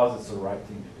because it's the right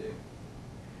thing to do.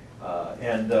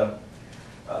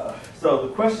 So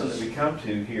the question that we come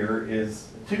to here is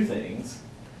two things,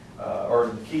 or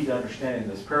the key to understanding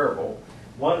this parable.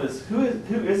 One is, who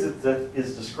is it that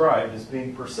is described as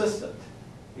being persistent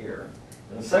here?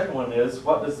 And the second one is,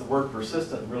 what does the word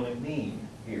persistent really mean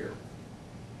here?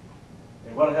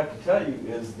 And what I have to tell you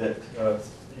is that,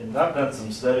 and I've done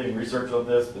some study and research on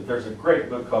this, but there's a great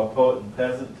book called Poet and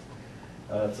Peasant.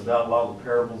 It's about a lot of the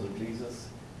parables of Jesus.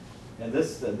 And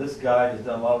this guy has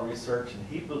done a lot of research, and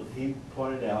he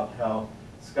pointed out how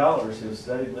scholars who have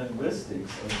studied linguistics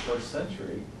in the first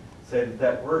century say that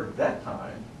that word at that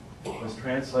time was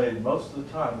translated most of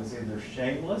the time as either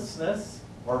shamelessness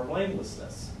or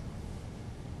blamelessness.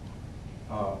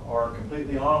 Or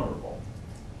completely honorable.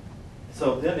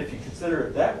 So then if you consider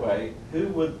it that way, who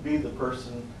would be the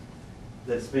person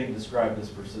that's being described as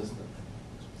persistent?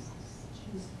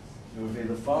 It would be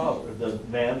the father, the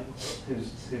man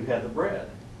who had the bread.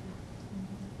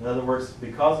 In other words,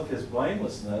 because of his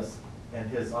blamelessness and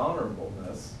his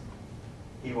honorableness,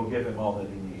 he will give him all that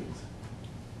he needs.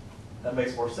 That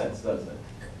makes more sense, doesn't it?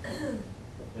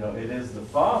 You know, it is the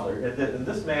Father, and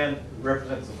this man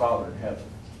represents the Father in heaven.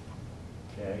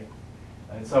 Okay?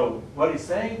 And so what he's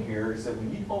saying here is that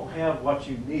when you don't have what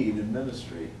you need in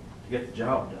ministry to get the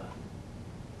job done,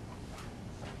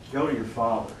 go to your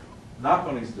Father. Knock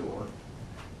on his door.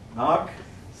 Knock,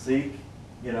 seek,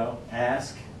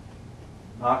 ask,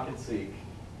 knock and seek.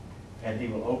 And he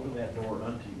will open that door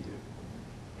unto you.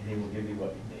 And he will give you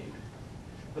what you need.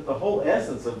 But the whole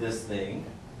essence of this thing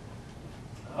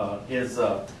is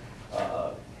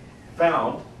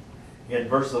found in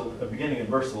beginning in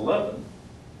verse 11.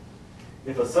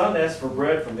 If a son asks for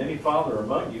bread from any father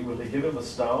among you, will he give him a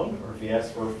stone? Or if he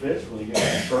asks for a fish, will he give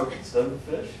him a serpent instead of a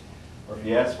fish? Or if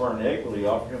he asks for an egg, will he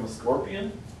offer him a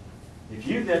scorpion? If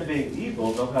you then, being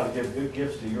evil, know how to give good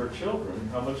gifts to your children,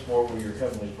 how much more will your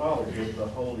heavenly Father give the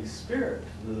Holy Spirit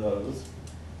to those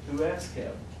who ask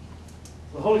him?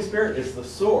 The Holy Spirit is the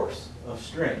source of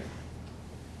strength,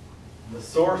 the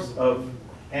source of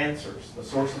answers, the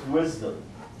source of wisdom,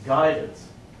 guidance.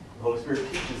 The Holy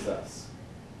Spirit teaches us.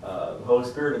 The Holy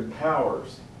Spirit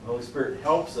empowers. The Holy Spirit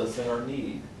helps us in our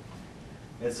need.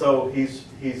 And so he's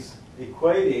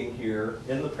equating here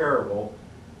in the parable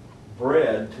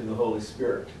bread to the Holy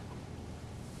Spirit.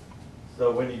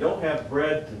 So when you don't have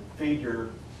bread to feed your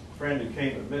friend who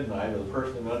came at midnight, or the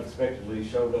person who unexpectedly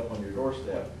showed up on your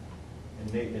doorstep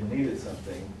and needed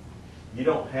something, you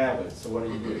don't have it, so what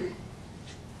do you do?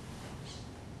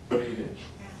 What do you do?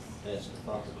 That's the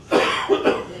Father.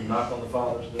 You knock on the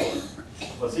Father's door.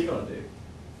 What's he gonna do?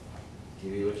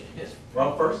 Give you what you ask.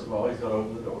 Well, first of all, he's gonna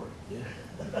open the door. Yeah.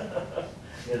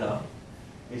 You know,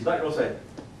 he's not gonna say,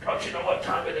 "Don't you know what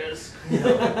time it is?"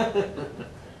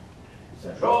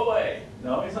 Go away.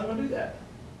 No, he's not gonna do that,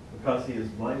 because he is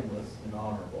blameless and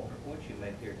honorable. What you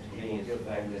make here to me is the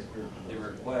fact that the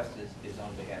request is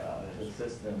on behalf of To us.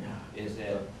 assist them. Is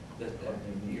that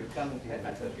you're coming to him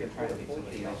because you're trying to get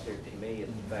somebody else here to me, is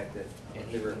the fact that,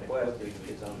 and the request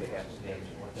is on behalf of me.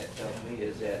 What that tells me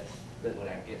is that when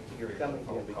I get, you're coming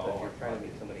to him because you're trying to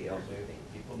get somebody else here,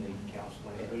 people need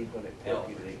counseling. And he's gonna help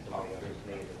you to get somebody else's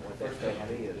needs. And what that tells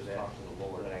me is that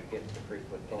when I get the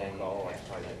frequent phone call, I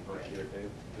try to first year or two,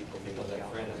 people need counseling. Because that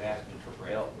friend is asking for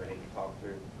help, they need to talk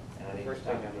through. And the first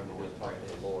thing I remember was talking to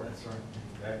the Lord. That's right.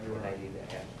 Exactly And I right. need to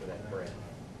ask for that bread.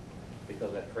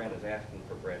 Because that friend is asking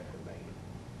for bread from me.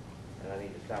 And I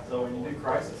need to stop. So when you do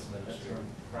crisis ministry,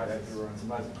 when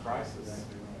somebody's in crisis,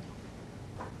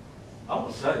 I'm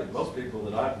gonna tell you, most people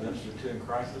that I've ministered to in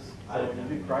crisis, I didn't when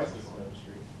you do crisis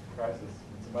ministry, when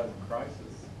somebody's in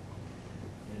crisis,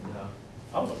 and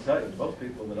I'm gonna tell you, most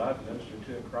people that I've ministered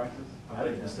to in crisis, I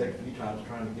made a mistake a few times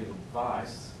trying to give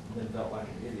advice, and then felt like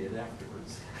an idiot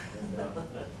afterwards. And,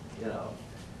 you know,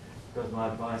 because my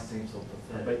advice seems so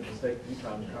pathetic. I made a mistake a few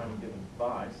times trying to give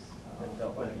advice, and then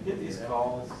felt like. But you get these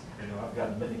calls, you know, I've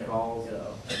gotten many calls, you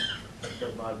know,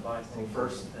 because my advice. The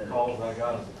first calls I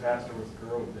got as a pastor was a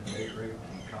girl who'd been date raped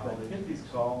in college. I get these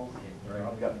calls,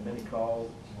 I've gotten many calls.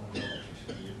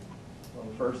 One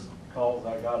of the first calls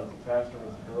I got as a pastor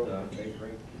was a girl who'd been date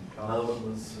raped in college. Another one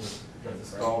was, got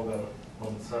this call about a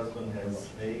woman's husband has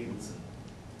AIDS.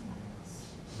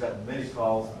 We've gotten many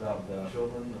calls about the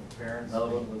children, the parents.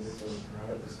 Another one was,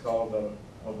 got this call about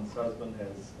a woman's husband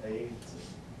has AIDS.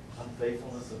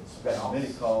 Unfaithfulness of the spouse. Got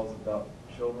many calls about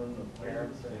children, the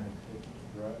parents, and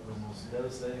the most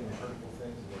devastating and hurtful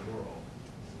things in the world.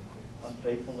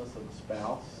 Unfaithfulness of the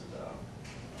spouse.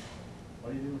 What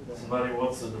do you do with that? Somebody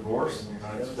wants a divorce and you're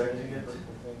not expecting it.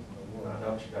 Find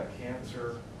out you got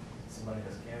cancer. Somebody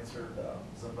has cancer.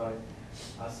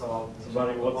 I saw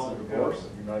somebody wants a divorce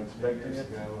and you're not expecting it.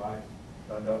 I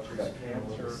found out you got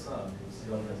cancer. Son who was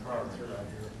still in cancer.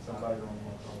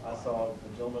 I saw a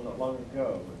gentleman not long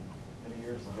ago, many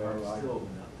years ago.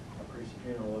 I preached a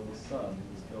funeral of his son who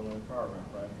was killed in a car wreck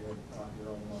right here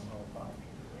on 105.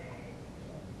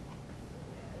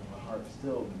 And my heart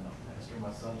still, Pastor,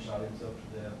 my son shot himself to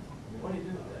death. I mean, what do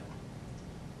you do with that?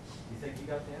 You think you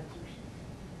got the answers?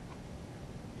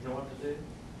 You know what to do?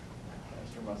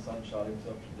 Pastor, my son shot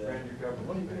himself to death. Friend, you're covered.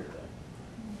 What do you do with that?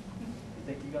 You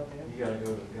think you got the answers? You got to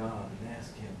go to God and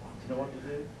ask Him. You know what to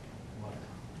do? What?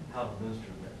 How to minister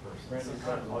to that person. Friend,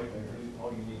 sometimes all you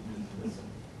need to do is listen.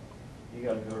 You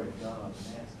got to go to God and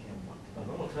ask Him what to do. I'm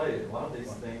going to tell you, a lot of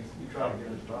these things, you try to get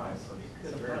advice, so you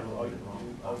could very well do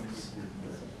all you need to do is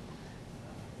listen.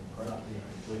 Not being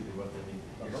completely what they need to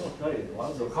hear. I'm going to tell you, a lot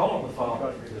of so call on the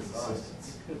Father for His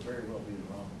assistance. It could very well be the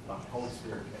wrong thought. Holy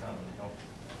Spirit can come and help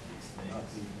these things. Not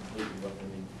be completely what they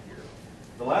need to hear.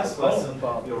 The last lesson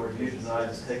we'll review tonight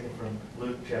is taken from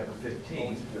Luke chapter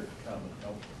 15.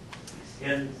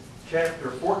 In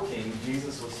chapter 14,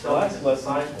 Jesus was telling His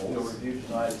disciples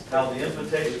how the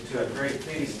invitation to a great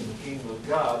feast in the kingdom of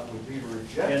God would be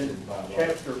rejected by the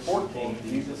chapter 14,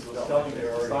 Jesus was telling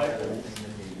His disciples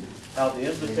how the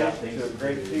invitation to a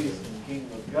great feast in the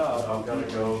kingdom of God. I'm going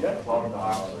to go along the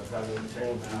aisle. I've got to go check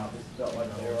them out. It felt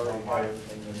like they already had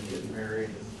everything. They're getting married.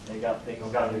 They got things.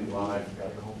 I've got to do live. I've got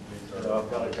to go home. So I've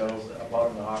got to go. I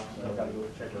bought an oxen. I've got to go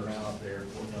check them out there.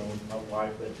 You know, my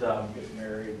wife that getting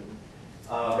married. And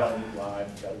I've got to do live.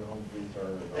 I've got to go home and visit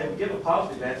her. And give a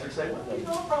positive answer. Say, well, you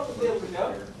know, I'll probably be able to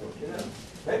go. You know,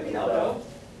 maybe I'll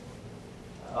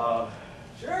go.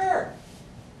 Sure.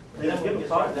 They don't give a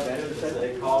positive answer.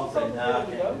 They call and say, "No, I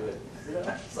can't do it."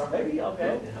 Maybe I'll go.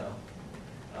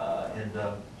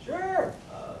 Sure.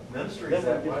 Ministry is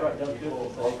that way.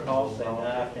 People call and say, "No, I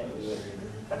can't do it."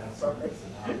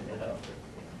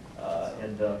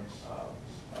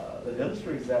 The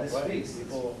ministry is that way.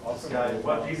 People often.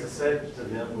 What Jesus said to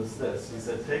them was this: He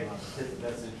said, "Take His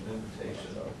message and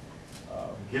invitation,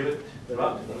 give it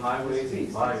out to the highways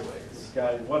and byways."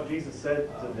 What Jesus said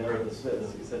to them was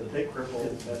this: He said, "Take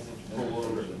cripples, message,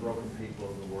 poor, and broken people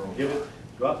of the world. Give it,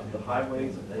 go out to the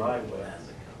highways and byways,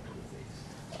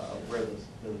 where the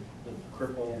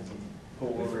cripples and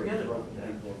poor and broken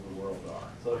people of the world are."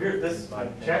 So here, this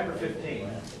chapter 15,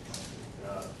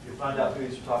 you find out who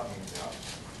He's talking about.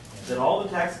 Then all the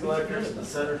tax collectors and the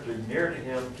sinners drew near to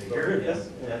him to hear him.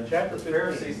 And chapter the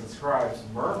Pharisees and scribes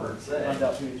murmured, saying, Find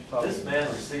out who he's talking this man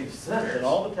receives sinners. And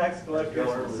all the tax collectors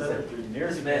and the sinners drew near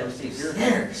to This him man to receives hear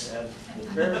him. sinners. And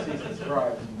the Pharisees and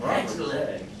scribes Tax murmured, collectors.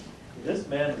 saying, this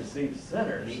man receives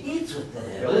sinners. He eats with The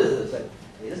them. others said,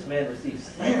 this man receives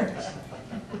sinners.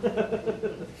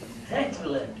 Tax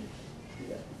collectors.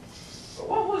 But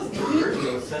what was the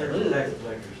original sinners and tax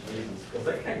collectors to Jesus? Because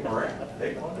they came around,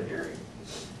 they wanted to hear him.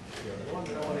 They wanted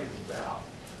to know what he was about.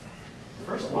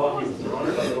 First of all, he was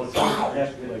anointed by those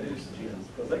Tax who collectors introduced to Jesus. Jesus,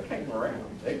 because they came around,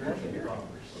 they wanted to hear him.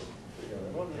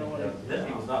 They wanted to know what he was Then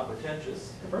he was about. not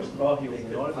pretentious. First of all, he was He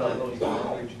anointed couldn't by find those anything who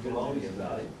wrong preached with good baloney news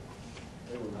about it.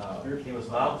 They were He spiritually was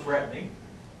minded. non-threatening.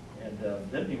 And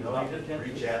then he You was know, not he didn't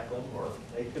pretentious. reach at them or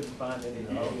They couldn't find any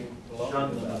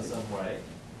shun them in some way.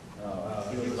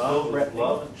 He He was was not filled with threatening.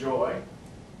 love and joy.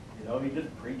 You know, he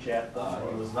didn't preach at them.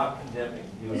 He was not condemning.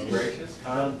 He was gracious, kind,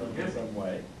 kind and them in forgiving. some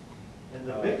way. And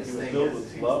the He biggest was thing filled is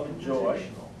with he love was and joy.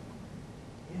 invitational.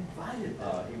 He invited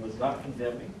them. He was not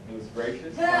condemning. He was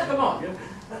gracious. Yeah, kind, come on. and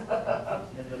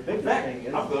forgiving. And the In biggest fact, thing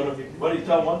is, I'm going to, what did he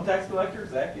tell one tax collector?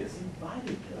 Zacchaeus. he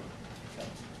invited them.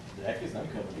 Zacchaeus, I'm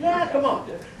coming. Yeah, come on.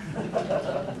 In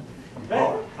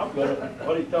fact, I'm going to,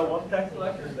 what did he tell one tax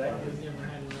collector? Zacchaeus, Never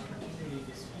had an opportunity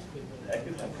to speak with them.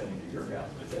 Zacchaeus, I'm coming to your house.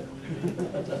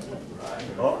 Right.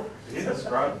 Oh, He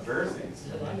described the Pharisees.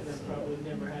 A lot of them probably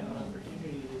never had an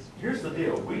opportunity to speak. Here's the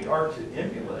deal. We are to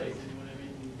emulate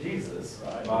Jesus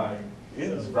by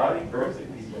inviting Pharisee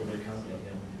people to come to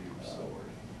him and be restored.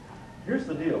 here's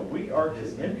the deal. We are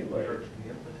to emulate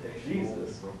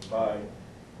Jesus by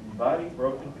inviting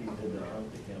broken people to come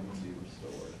to him and be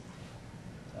restored.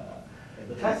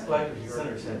 The tax collectors and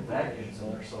sinners had vacuums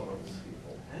in their souls,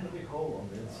 and to be whole on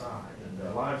the inside, and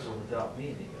their lives were without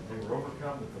meaning, and they were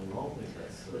overcome with the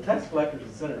loneliness. The tax collectors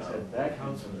and sinners had that vacuums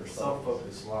comes from in their their souls.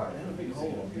 self-focused life. And a big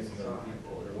hole on the Using inside other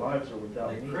people. Their lives are without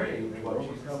They meaning. crave They what were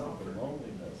Jesus overcome with offered. the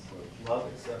loneliness Love,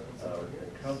 acceptance, and that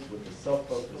forgiveness. comes with the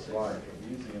self-focused life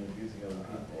of using and abusing other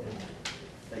people.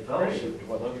 They Fellowship crave with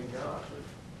what loving God.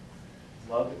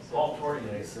 love, Paul acceptance.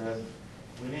 Tournier said,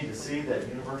 we need to see that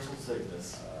universal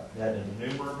sickness, that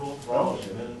innumerable throng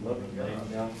of men and women laying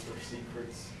down their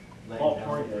secrets, laying Paul down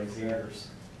their Tournier said, fears,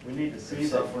 we need to their see that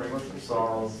suffering, universal their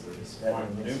sorrows, sorrows, their that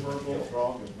disappointments. innumerable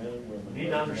throng of men and women. We need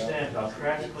to understand how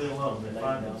tragically alone they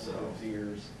find themselves.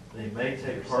 Fears. They may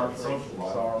take part in social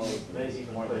life, may even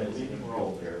play a leading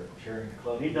role there, sharing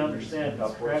clothing. Need to understand how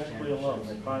tragically alone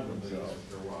they find themselves.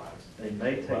 Their wives. They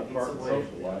may take part in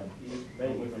social life, may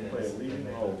even play a leading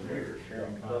role here,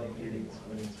 sharing club meetings,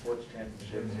 winning sports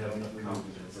championships, They have and enough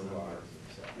confidence in their their lives.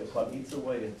 lives. Yet what eats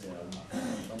away at them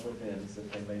from within is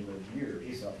that they may live years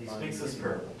He without he finding speaks this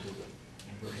anyone parable to them.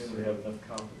 for whom they have enough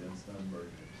confidence to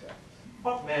unburden themselves.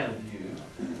 What man of you,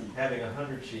 having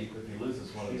 100 sheep, if he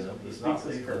loses one of them, He does not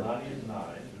speaks leave this the parable.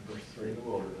 99 in the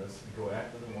wilderness and go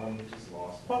after the one which is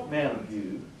lost? What man of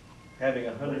you, having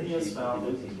 100 When he sheep, has if found he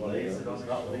it, loses he one of lays them, it on does his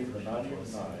not shoulder leave the and 99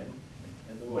 rejoices.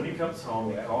 in the When he wilderness? comes home,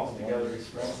 he Go calls after the together one his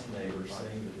friends and neighbors,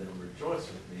 saying to them, rejoice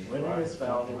with me. When for he I has have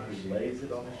found found it, my he sheep lays it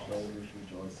which on was his lost." shoulders,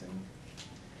 rejoicing.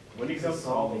 When he comes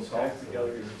home, he calls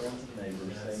together his friends and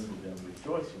neighbors, saying to them,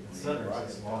 rejoice with me, Sinners, for I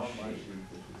it's have found lost my sheep. sheep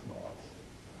which was lost.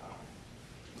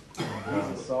 And,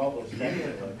 Jesus saw those He tax being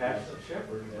a collectors compassionate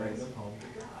shepherd to bring them home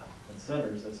to God. and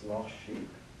sinners as lost sheep.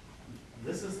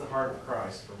 This is the heart of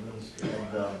Christ for ministry.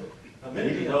 And, Now,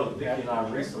 many of you know that Vicki and I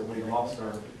recently lost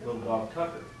our little dog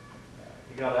Tucker.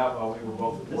 He got out while we were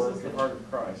both at this work. is the heart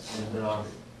of Christ. And a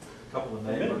couple of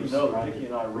Many of neighbors. you know tried that to Vicki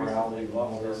and I corral recently him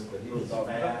lost on our us, but he little was dog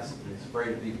fast, Tucker. and he's afraid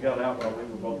of He people. got out while we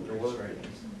were both at work.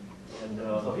 And,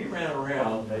 So he ran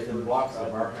around within blocks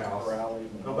of our house.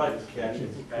 Nobody could catch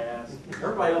him. Fast.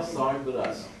 Everybody else saw him but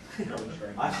us.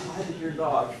 I spotted your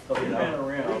dog, So he you ran know,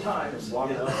 around. 3 times, you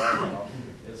Blocks know. of our house.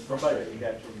 It's Somebody frustrating. could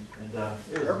catch him. And,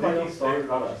 it was Everybody else Vicki's saw favorite it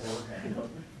dog but I've us. ever had.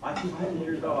 I spotted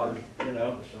your dog,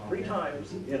 3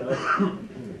 times,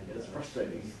 It's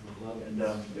frustrating. And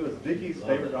it was Vicky's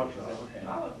favorite dog she's ever I had.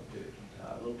 love him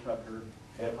too. Little Tucker.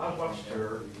 And I watched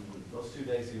her, those 2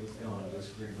 days he was gone,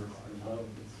 just grieved her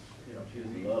She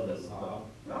just loved that little dog.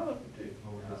 I love him too.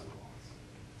 over his loss.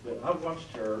 But I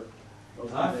watched her. those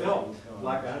And I 2 days felt he was gone.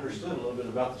 like I understood a little bit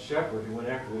about the shepherd who went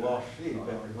after the lost sheep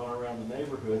after going around the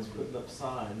neighborhoods, putting up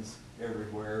signs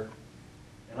everywhere.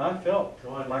 And I felt So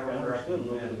I like I never understood a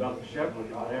little bit recommend about the shepherd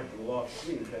who went after the lost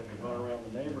sheep after going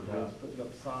around the neighborhoods, putting up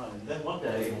And signs. then one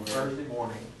day, on Thursday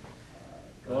morning,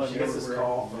 Going she gets this everywhere.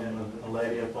 call from a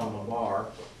lady up on the bar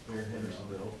here in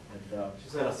Hendersonville. And She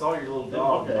said, I saw your little Then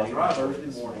dog one on my day, driveway Thursday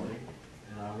this morning, morning.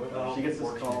 And I went out she gets this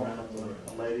before she call ran up the from road.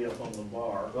 a lady up on the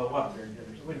bar. Well, what, here in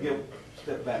Hendersonville. we get,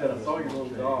 step back. Said, I saw your little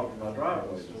dog in my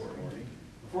driveway this morning.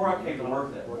 Before I came to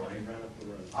work that morning, Ran up the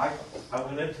road. I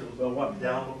went into, Well, what?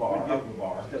 down the bar, up the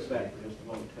bar. Step back for just a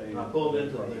moment, tell you. And I pulled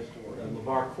into part of the story.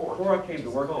 bar court. Before I came to which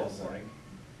is work a that cul-de-sac.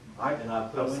 morning, And I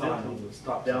put a went sign into on the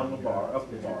stop down sign the here, bar, up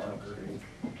the if you're bar, Tucker. and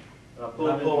I And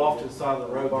I pulled off to the side of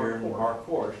the road bar there in the court. bar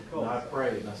court, and I Cul-de-sac.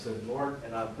 prayed, and I said, Lord,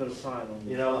 And I put a sign on.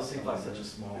 you know, it seems like such a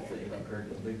small thing compared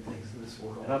to the big things in this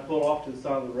world. And I pulled off to the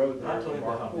side of the road And there I in told the him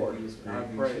bar about how court, big he was and I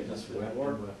grieved, prayed, he and I just said, wept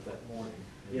Lord, and wept that morning.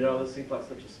 you know, this seems like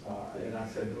such a small thing. And I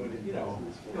said, you know,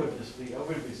 it would just be, I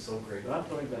would be so And grateful. I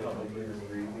told him about how big he was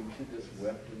grieving, she just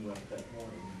wept and wept that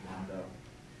morning, and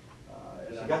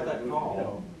She I got said, that "Would, call. you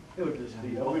know, it would just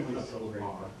be, I And would be both so went up to the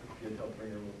grateful bar. if you'd help bring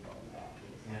her little dog back to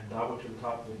us. And I went to the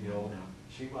top of the hill,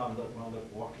 she wound up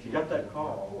walking. She got that up to the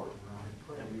bar call. court, and I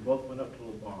prayed. And we both went up to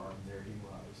the bar, And there he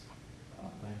was.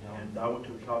 laying down. and I went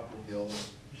to the top of the hill,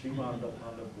 she wound up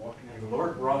walking. And the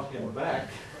Lord brought him back,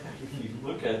 if you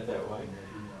look at it that way.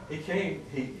 He came,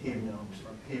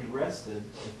 he rested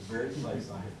at the very place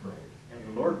I had prayed. And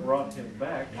the Lord brought him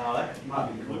back. Now, that might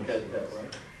be If you look at it that way.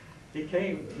 He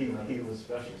came, He was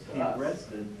special to he us.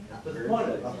 rested. at But the very point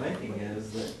place. I'm making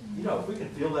is that, you know, if we can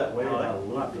feel that way No, about a that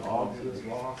little might be dog close. who is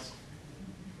lost,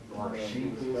 or He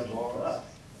sheep was who is special to lost. us.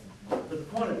 But the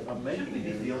point I'm Shouldn't making we be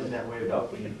is, feeling that way you know, about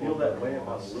if we can people feel that who way are about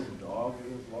a lost? little dog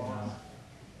who is lost.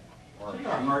 or Shouldn't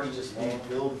our sheep hearts who just is be lost.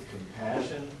 filled with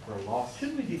compassion for lost?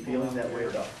 Shouldn't we be feeling that way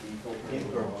about people?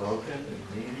 People who are broken and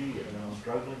needy and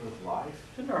struggling with life.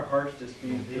 Shouldn't our hearts just be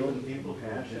And filled with people who are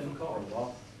compassion for difficult.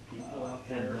 lost people out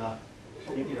And, there?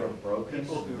 you People who are know, broken,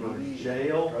 people who are in needy,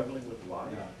 jail. struggling with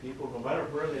life. People, no matter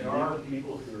where they are,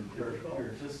 People who are who difficult.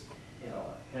 are just, you know,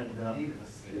 And, need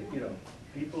us. you know,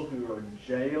 people who are in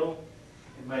jail.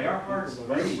 May our hearts no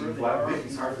matter where grieve they like are,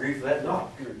 Vicky's heart grieved for that dog.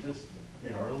 Who are just,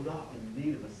 You know, our little dog. in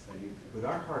need of a savior. Would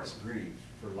our hearts grieve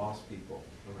for lost people?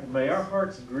 And may our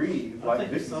hearts grieve I like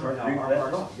think Vicky's heart somehow grieves our that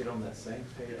hearts dog. get on that same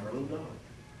page, our little dog.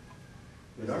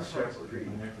 Would As our a hearts shepherd grieve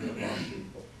grieve. connected with lost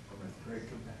people from a great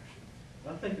compassion?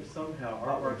 I think if somehow our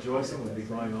Our hearts. rejoicing would be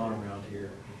going on around here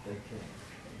if they came.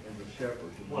 As a shepherd.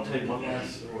 I want to tell you one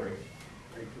last story.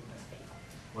 Great compassion.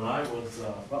 When I was,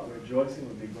 But rejoicing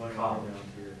would be going on College. around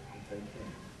here if they came.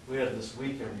 we had this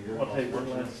week every year. I'll tell you one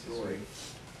called last story.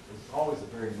 It's always a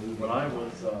very moving. When I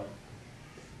was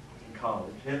in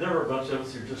college. And there were a bunch of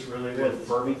us who just really We were had this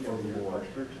fervent week for every the year, Lord. our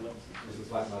spiritual emphasis. This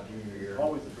is like my junior year.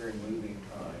 Always a very moving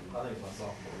time. I think my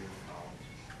sophomore year of college.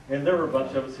 And there were a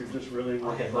bunch of us who just really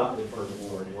were I had not been fervent fervent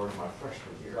for the Lord my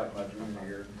freshman It's year. like my junior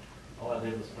year. All I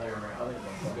did was play around. I think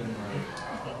my Spin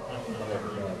around, whatever,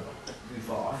 goof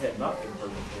I off. had not been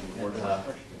fervent for the Lord And, my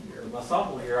freshman year. In my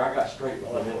sophomore year, I got straight with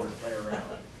All I the did Lord. was play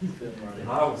around, spin And around.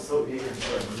 I was so eager to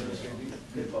start ministry.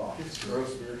 Goof off. It's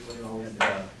gross spiritually and all this And,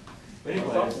 stuff. But my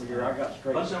anyways, sophomore year, I got a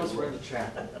straight. bunch of with us the were in Lord. the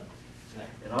chapel.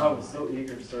 And I was so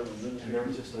eager to serve in ministry. And there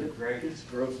was just a great It's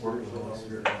gross work of the spiritual Holy and all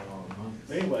Spirit this. going on among us.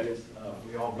 But anyways,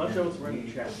 We all a bunch began of us to were in the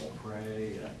meet, chapel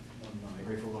pray, and one night.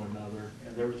 pray for one another.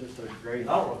 And there was just a great.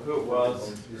 I don't know who it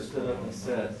was who stood up and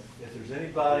said, if there's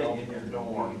anybody in your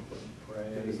dorm Pray,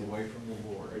 that is away from the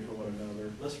pray Lord, for one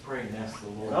another. let's pray and ask the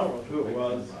And Lord. I don't know who to it wake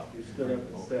was them up who and stood bring up them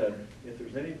and over. said, if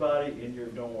there's anybody in your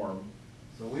dorm,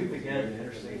 So we began to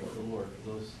intercede with the Lord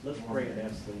for those. let's pray and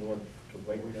ask the Lord to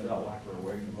wake We them felt up. like we're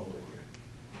away from over here.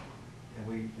 And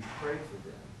we prayed for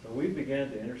them. So we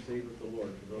began to intercede with the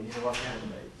Lord for And those you know what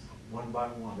happened? candidates. One by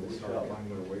one, that they we started felt like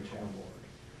coming we were away away from from the the Lord.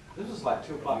 Lord. This was like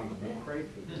 2 o'clock in the We morning. prayed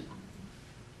for them.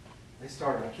 They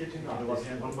started, I kid you not, You know what they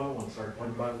happened? one by one started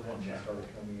One coming by into one, that they chapel. started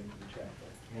coming into the chapel.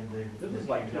 And they. This was they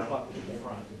like came 2 down o'clock to in the the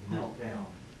front morning. and knelt down.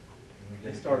 And we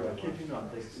They gave started, them I kid you not,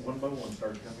 they, one by one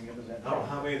started coming into that I don't know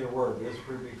how chapel. many there were, but it was a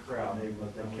pretty big crowd. And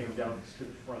they came down to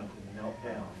the front and knelt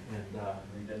down. And,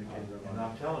 They dedicated their and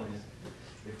I'm lives. telling you,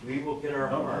 if we will get our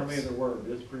I don't know how hearts many there were, but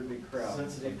it was a pretty big crowd.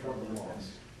 sensitive toward the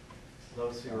lost,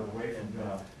 those who are away from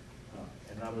God,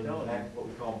 And I'm with telling you, what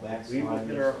we call we will backsliding,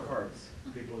 get our hearts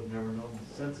people who've never known the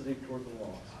Lord. sensitive toward the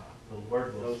lost. The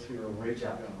Lord will Those who are away reach from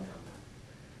out to God. them,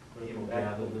 Whether He will they're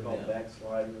gather what we them call in.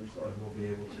 backsliders or and we'll be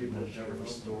able to people who've minister never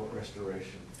known the Lord.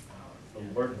 restoration. The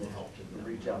Lord and will help to them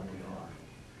reach out to where we them. are.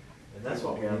 And that's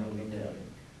what we Gather need to be them in, doing.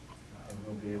 And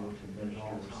we'll be able to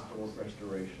minister, restore,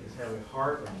 restoration. Is have a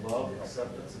heart of love,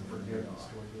 acceptance, and forgiveness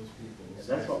toward those people. And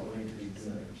that's what we need to be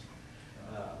doing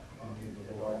Uh,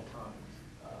 at all times.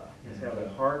 Is and, have a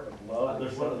heart of love.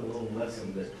 there's one other little acceptance,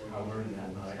 lesson that and I learned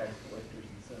that forgiveness night. towards tax collectors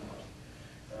and sinners.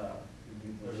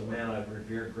 There's a man I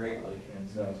revere greatly, and And,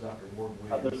 so is Dr. Ward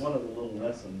Williams. there's one other little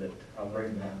lesson that I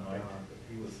learned that night.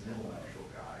 He was an intellectual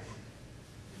guy.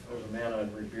 There's a man I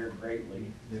revere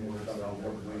greatly, They were Dr. so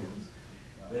Ward Williams.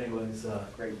 But anyways,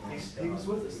 Great man. he was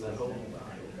with us that whole He was an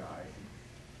night. intellectual guy.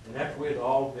 And after we had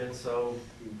all been so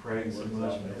praying so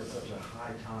much, and it was such a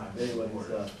high time. Anyways,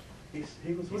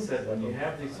 he was He with said, us. when you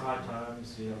have these high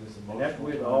times, you know, these emotional And after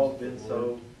we had times all with been the so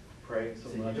Lord, praying so he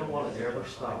said, you much. don't want to it was ever such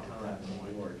a stop high at that time in the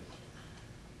point. Lord.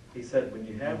 He said, when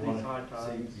you have You these wanna- high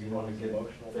times, see, you want to get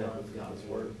emotional fed times with with God's the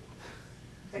word.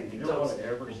 See, He you don't told want us, to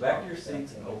ever go stop back to your at that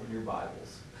seats and point. open your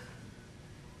Bibles.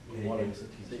 You And he want gave us a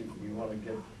to see, teaching. you want to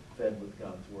get fed with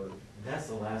God's word. And that's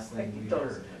the last thing He we told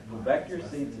us, heard. go back to your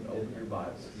That's the seats last and thing we open did your was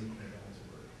Bibles. speak God's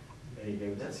word. And he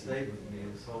gave us That a stayed teaching. with me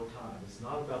this whole time. It's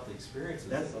not about the experiences.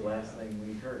 That's that the we last have. thing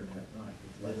we heard that night.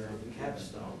 was They're let's the speak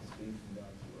capstones. Speak from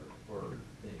God's word. Word.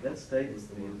 That stayed It's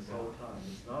with the me word this of whole God. time.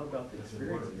 It's not about the It's the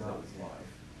word of experiences God. of his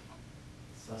life.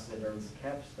 I Sustenance. said there was a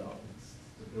capstone It's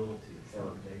stability, it's for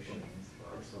foundation.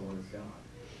 it's the word of God.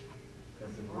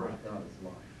 Because the word of God is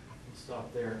life. We'll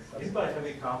stop there. Anybody have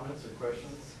any comments or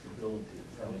questions? Stability,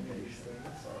 foundation,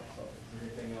 it's our soul.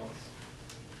 Anything else?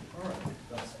 All right,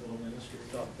 Gospel ministry.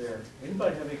 stop there.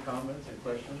 Anybody have any comments or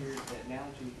questions? The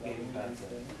analogy you gave about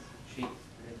the sheep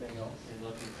Anything else? and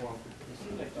looking for them, it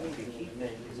seems like to me the key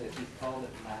thing is that he called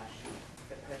it my sheep.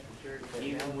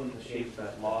 Even when the sheep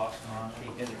got lost,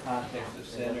 in the context of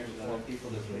sinners and other people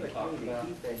that we talked about,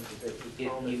 it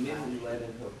immediately led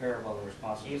into a parable of the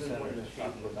response of the Even when sinners, the sheep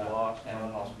talking was about lost,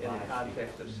 having lost in the blind sheep.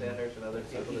 context of sinners and other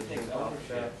So people he that takes we talked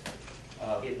ownership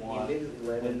about, of it one immediately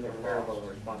led when into a they're parable lost.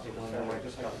 of response to When sinners, they're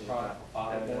just like talking the about prodigal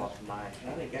father having does. lost my And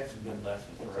I think that's a good lesson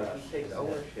And for so us. he takes is that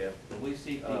ownership When we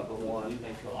see of people who one we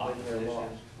may feel when they're opposition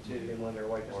lost. to, And when they're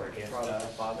away, just or like the against prodigal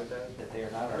us, father does. that they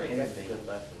are not I our think that's a enemy, good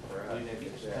lesson for us. we may be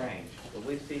is that estranged. When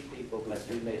we see people who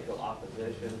we may feel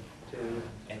opposition to,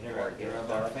 And or they're against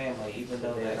of our us, family, even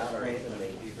though they're that not our estrangement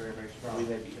enemy. can be very, very strong. We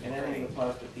may be And that even estranged,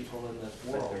 applies to people in this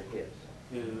but world they're his.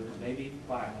 who may be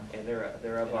violent. And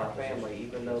they're of our family,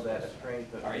 even though that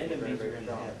estrangement Our may be very, enemies are very in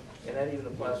strong. heaven. And that even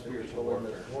applies to Spiritual people in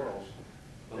this warfare. world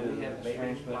But we have who may be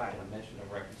estrangement and a violent mission of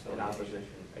in reconciliation.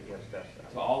 opposition against us.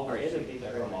 To all Our those enemies sheep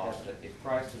that are are in lost, heaven that if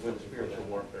Christ is when with the Spirit spiritual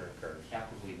of warfare occurs. how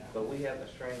could we not? But we have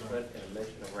estrangement and a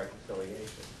mission of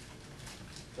reconciliation.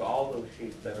 To all those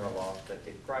sheep that are lost, that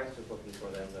if Christ is looking for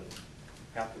them, then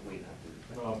how could we not do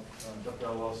that? Well, I've got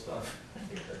a lot of stuff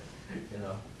here, you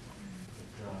know.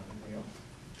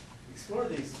 Explore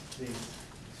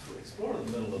explore the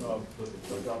middle of the book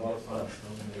of We've got a lot of stuff.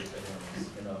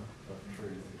 you know, of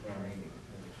truth, training,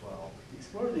 and the 12.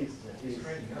 Explore these, He's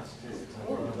training us too.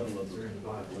 explore the middle of They're in the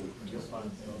Bible. You'll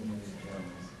find so many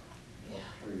gems of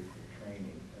truth and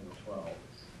training in the 12.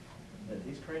 That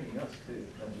he's training us too,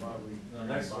 that's why we. Now,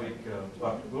 next week,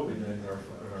 we'll be doing our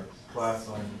class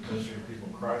on ministering to people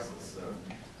in crisis.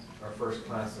 Our first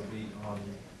class will be on,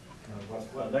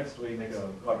 Next week,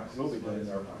 what we'll be doing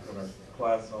our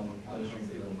class on ministering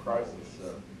to people in crisis.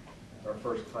 Our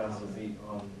first class will be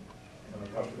on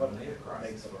what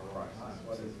makes up a crisis.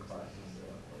 What is a crisis?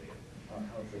 How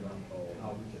does it unfold?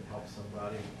 how we can help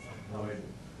somebody avoid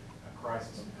a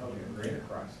crisis, becoming a greater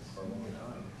crisis. For a long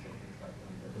time.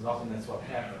 Because often that's what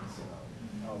happens.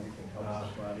 How we can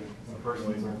help somebody. When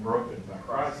persons are broken by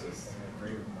crisis, And a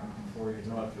greater crisis. before you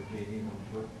know it, they're being even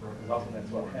broken. Because often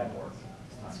that's what happens.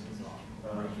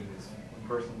 Breaking is When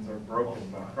persons are broken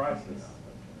by crisis,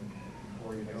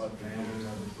 before you know it, family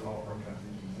members are all broken.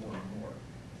 more and more.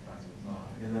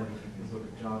 And then the book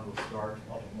of John will start.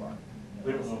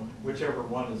 We don't know, whichever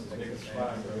one is the biggest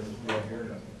class, there is one here,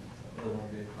 the other one will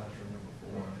be in classroom number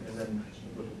 4. And then the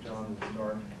book of John will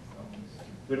start.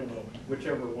 We don't know,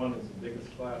 whichever one is the biggest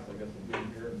class, I guess will be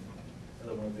here, the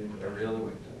other one will be. Every other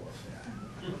week.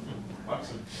 Watch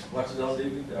it on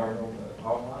DVD or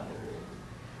online.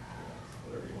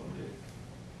 Whatever you want to do.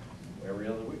 Every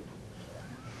other week.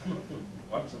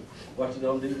 Watch it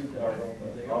on DVD or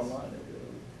online every other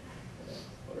week.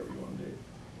 Whatever you want to do.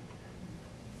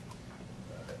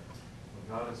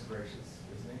 Well, God is gracious,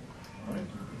 isn't he? All right,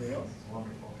 anything else? He's a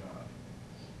wonderful God.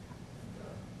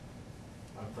 And,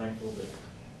 I'm thankful that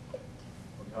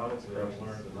Well, God is we have gracious.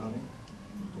 learned to know him.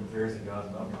 If there is a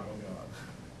God, not my God.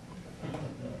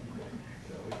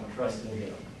 So we can trust in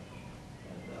him.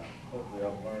 And Hopefully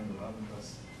I've learned that I'm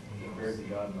just, if there's a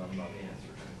God and I'm not the the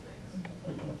answer answer.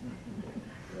 to things.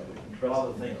 Yeah, we can trust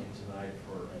Father, in thank him. you tonight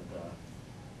for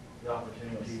the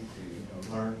opportunity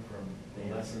to learn from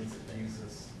the lessons that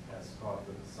Jesus has taught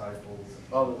the disciples.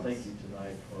 Father, thank you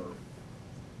tonight for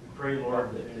We pray,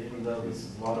 Lord, that even though this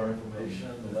is a lot of information,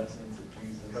 the lessons that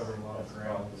Jesus covered a lot of has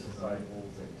ground taught the tonight,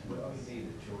 disciples and to us. we need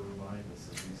that you'll remind us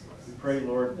of these lessons. We pray,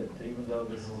 Lord, that even though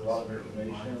this is a lot of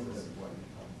information, Reminds us that of what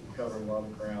you've taught we us. cover a lot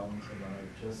of ground tonight,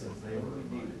 Just as they were we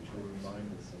need reminded. that you'll remind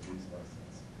us of these lessons.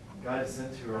 Guide us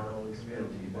into our Holy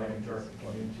Community, back into our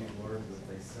community, Lord, with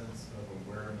a sense of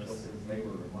awareness Just that as they they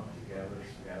were were among together,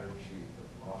 scattered sheep of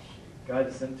the lost sheep. Guide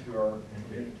us into our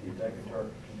community, back into our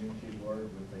community, Lord,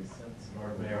 with a sense of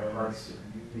Lord, may our hearts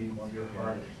be want your to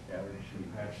heart, gather sheep,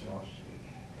 compassion, lost sheep.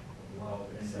 love,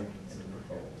 acceptance, and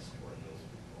forgiveness toward those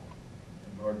people.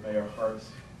 And Lord, may our hearts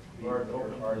be Lord, your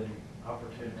open heart, the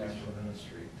opportunities for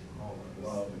ministry to all of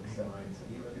us. love, in acceptance,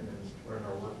 and even forgiveness. in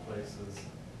our workplaces,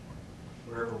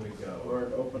 wherever we go.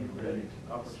 Lord, open be ready the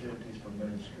to opportunities for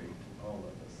ministry to all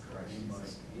of us. Christ We might,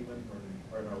 Jesus. even when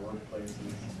we're in our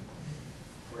workplaces,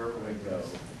 wherever we go,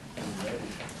 be ready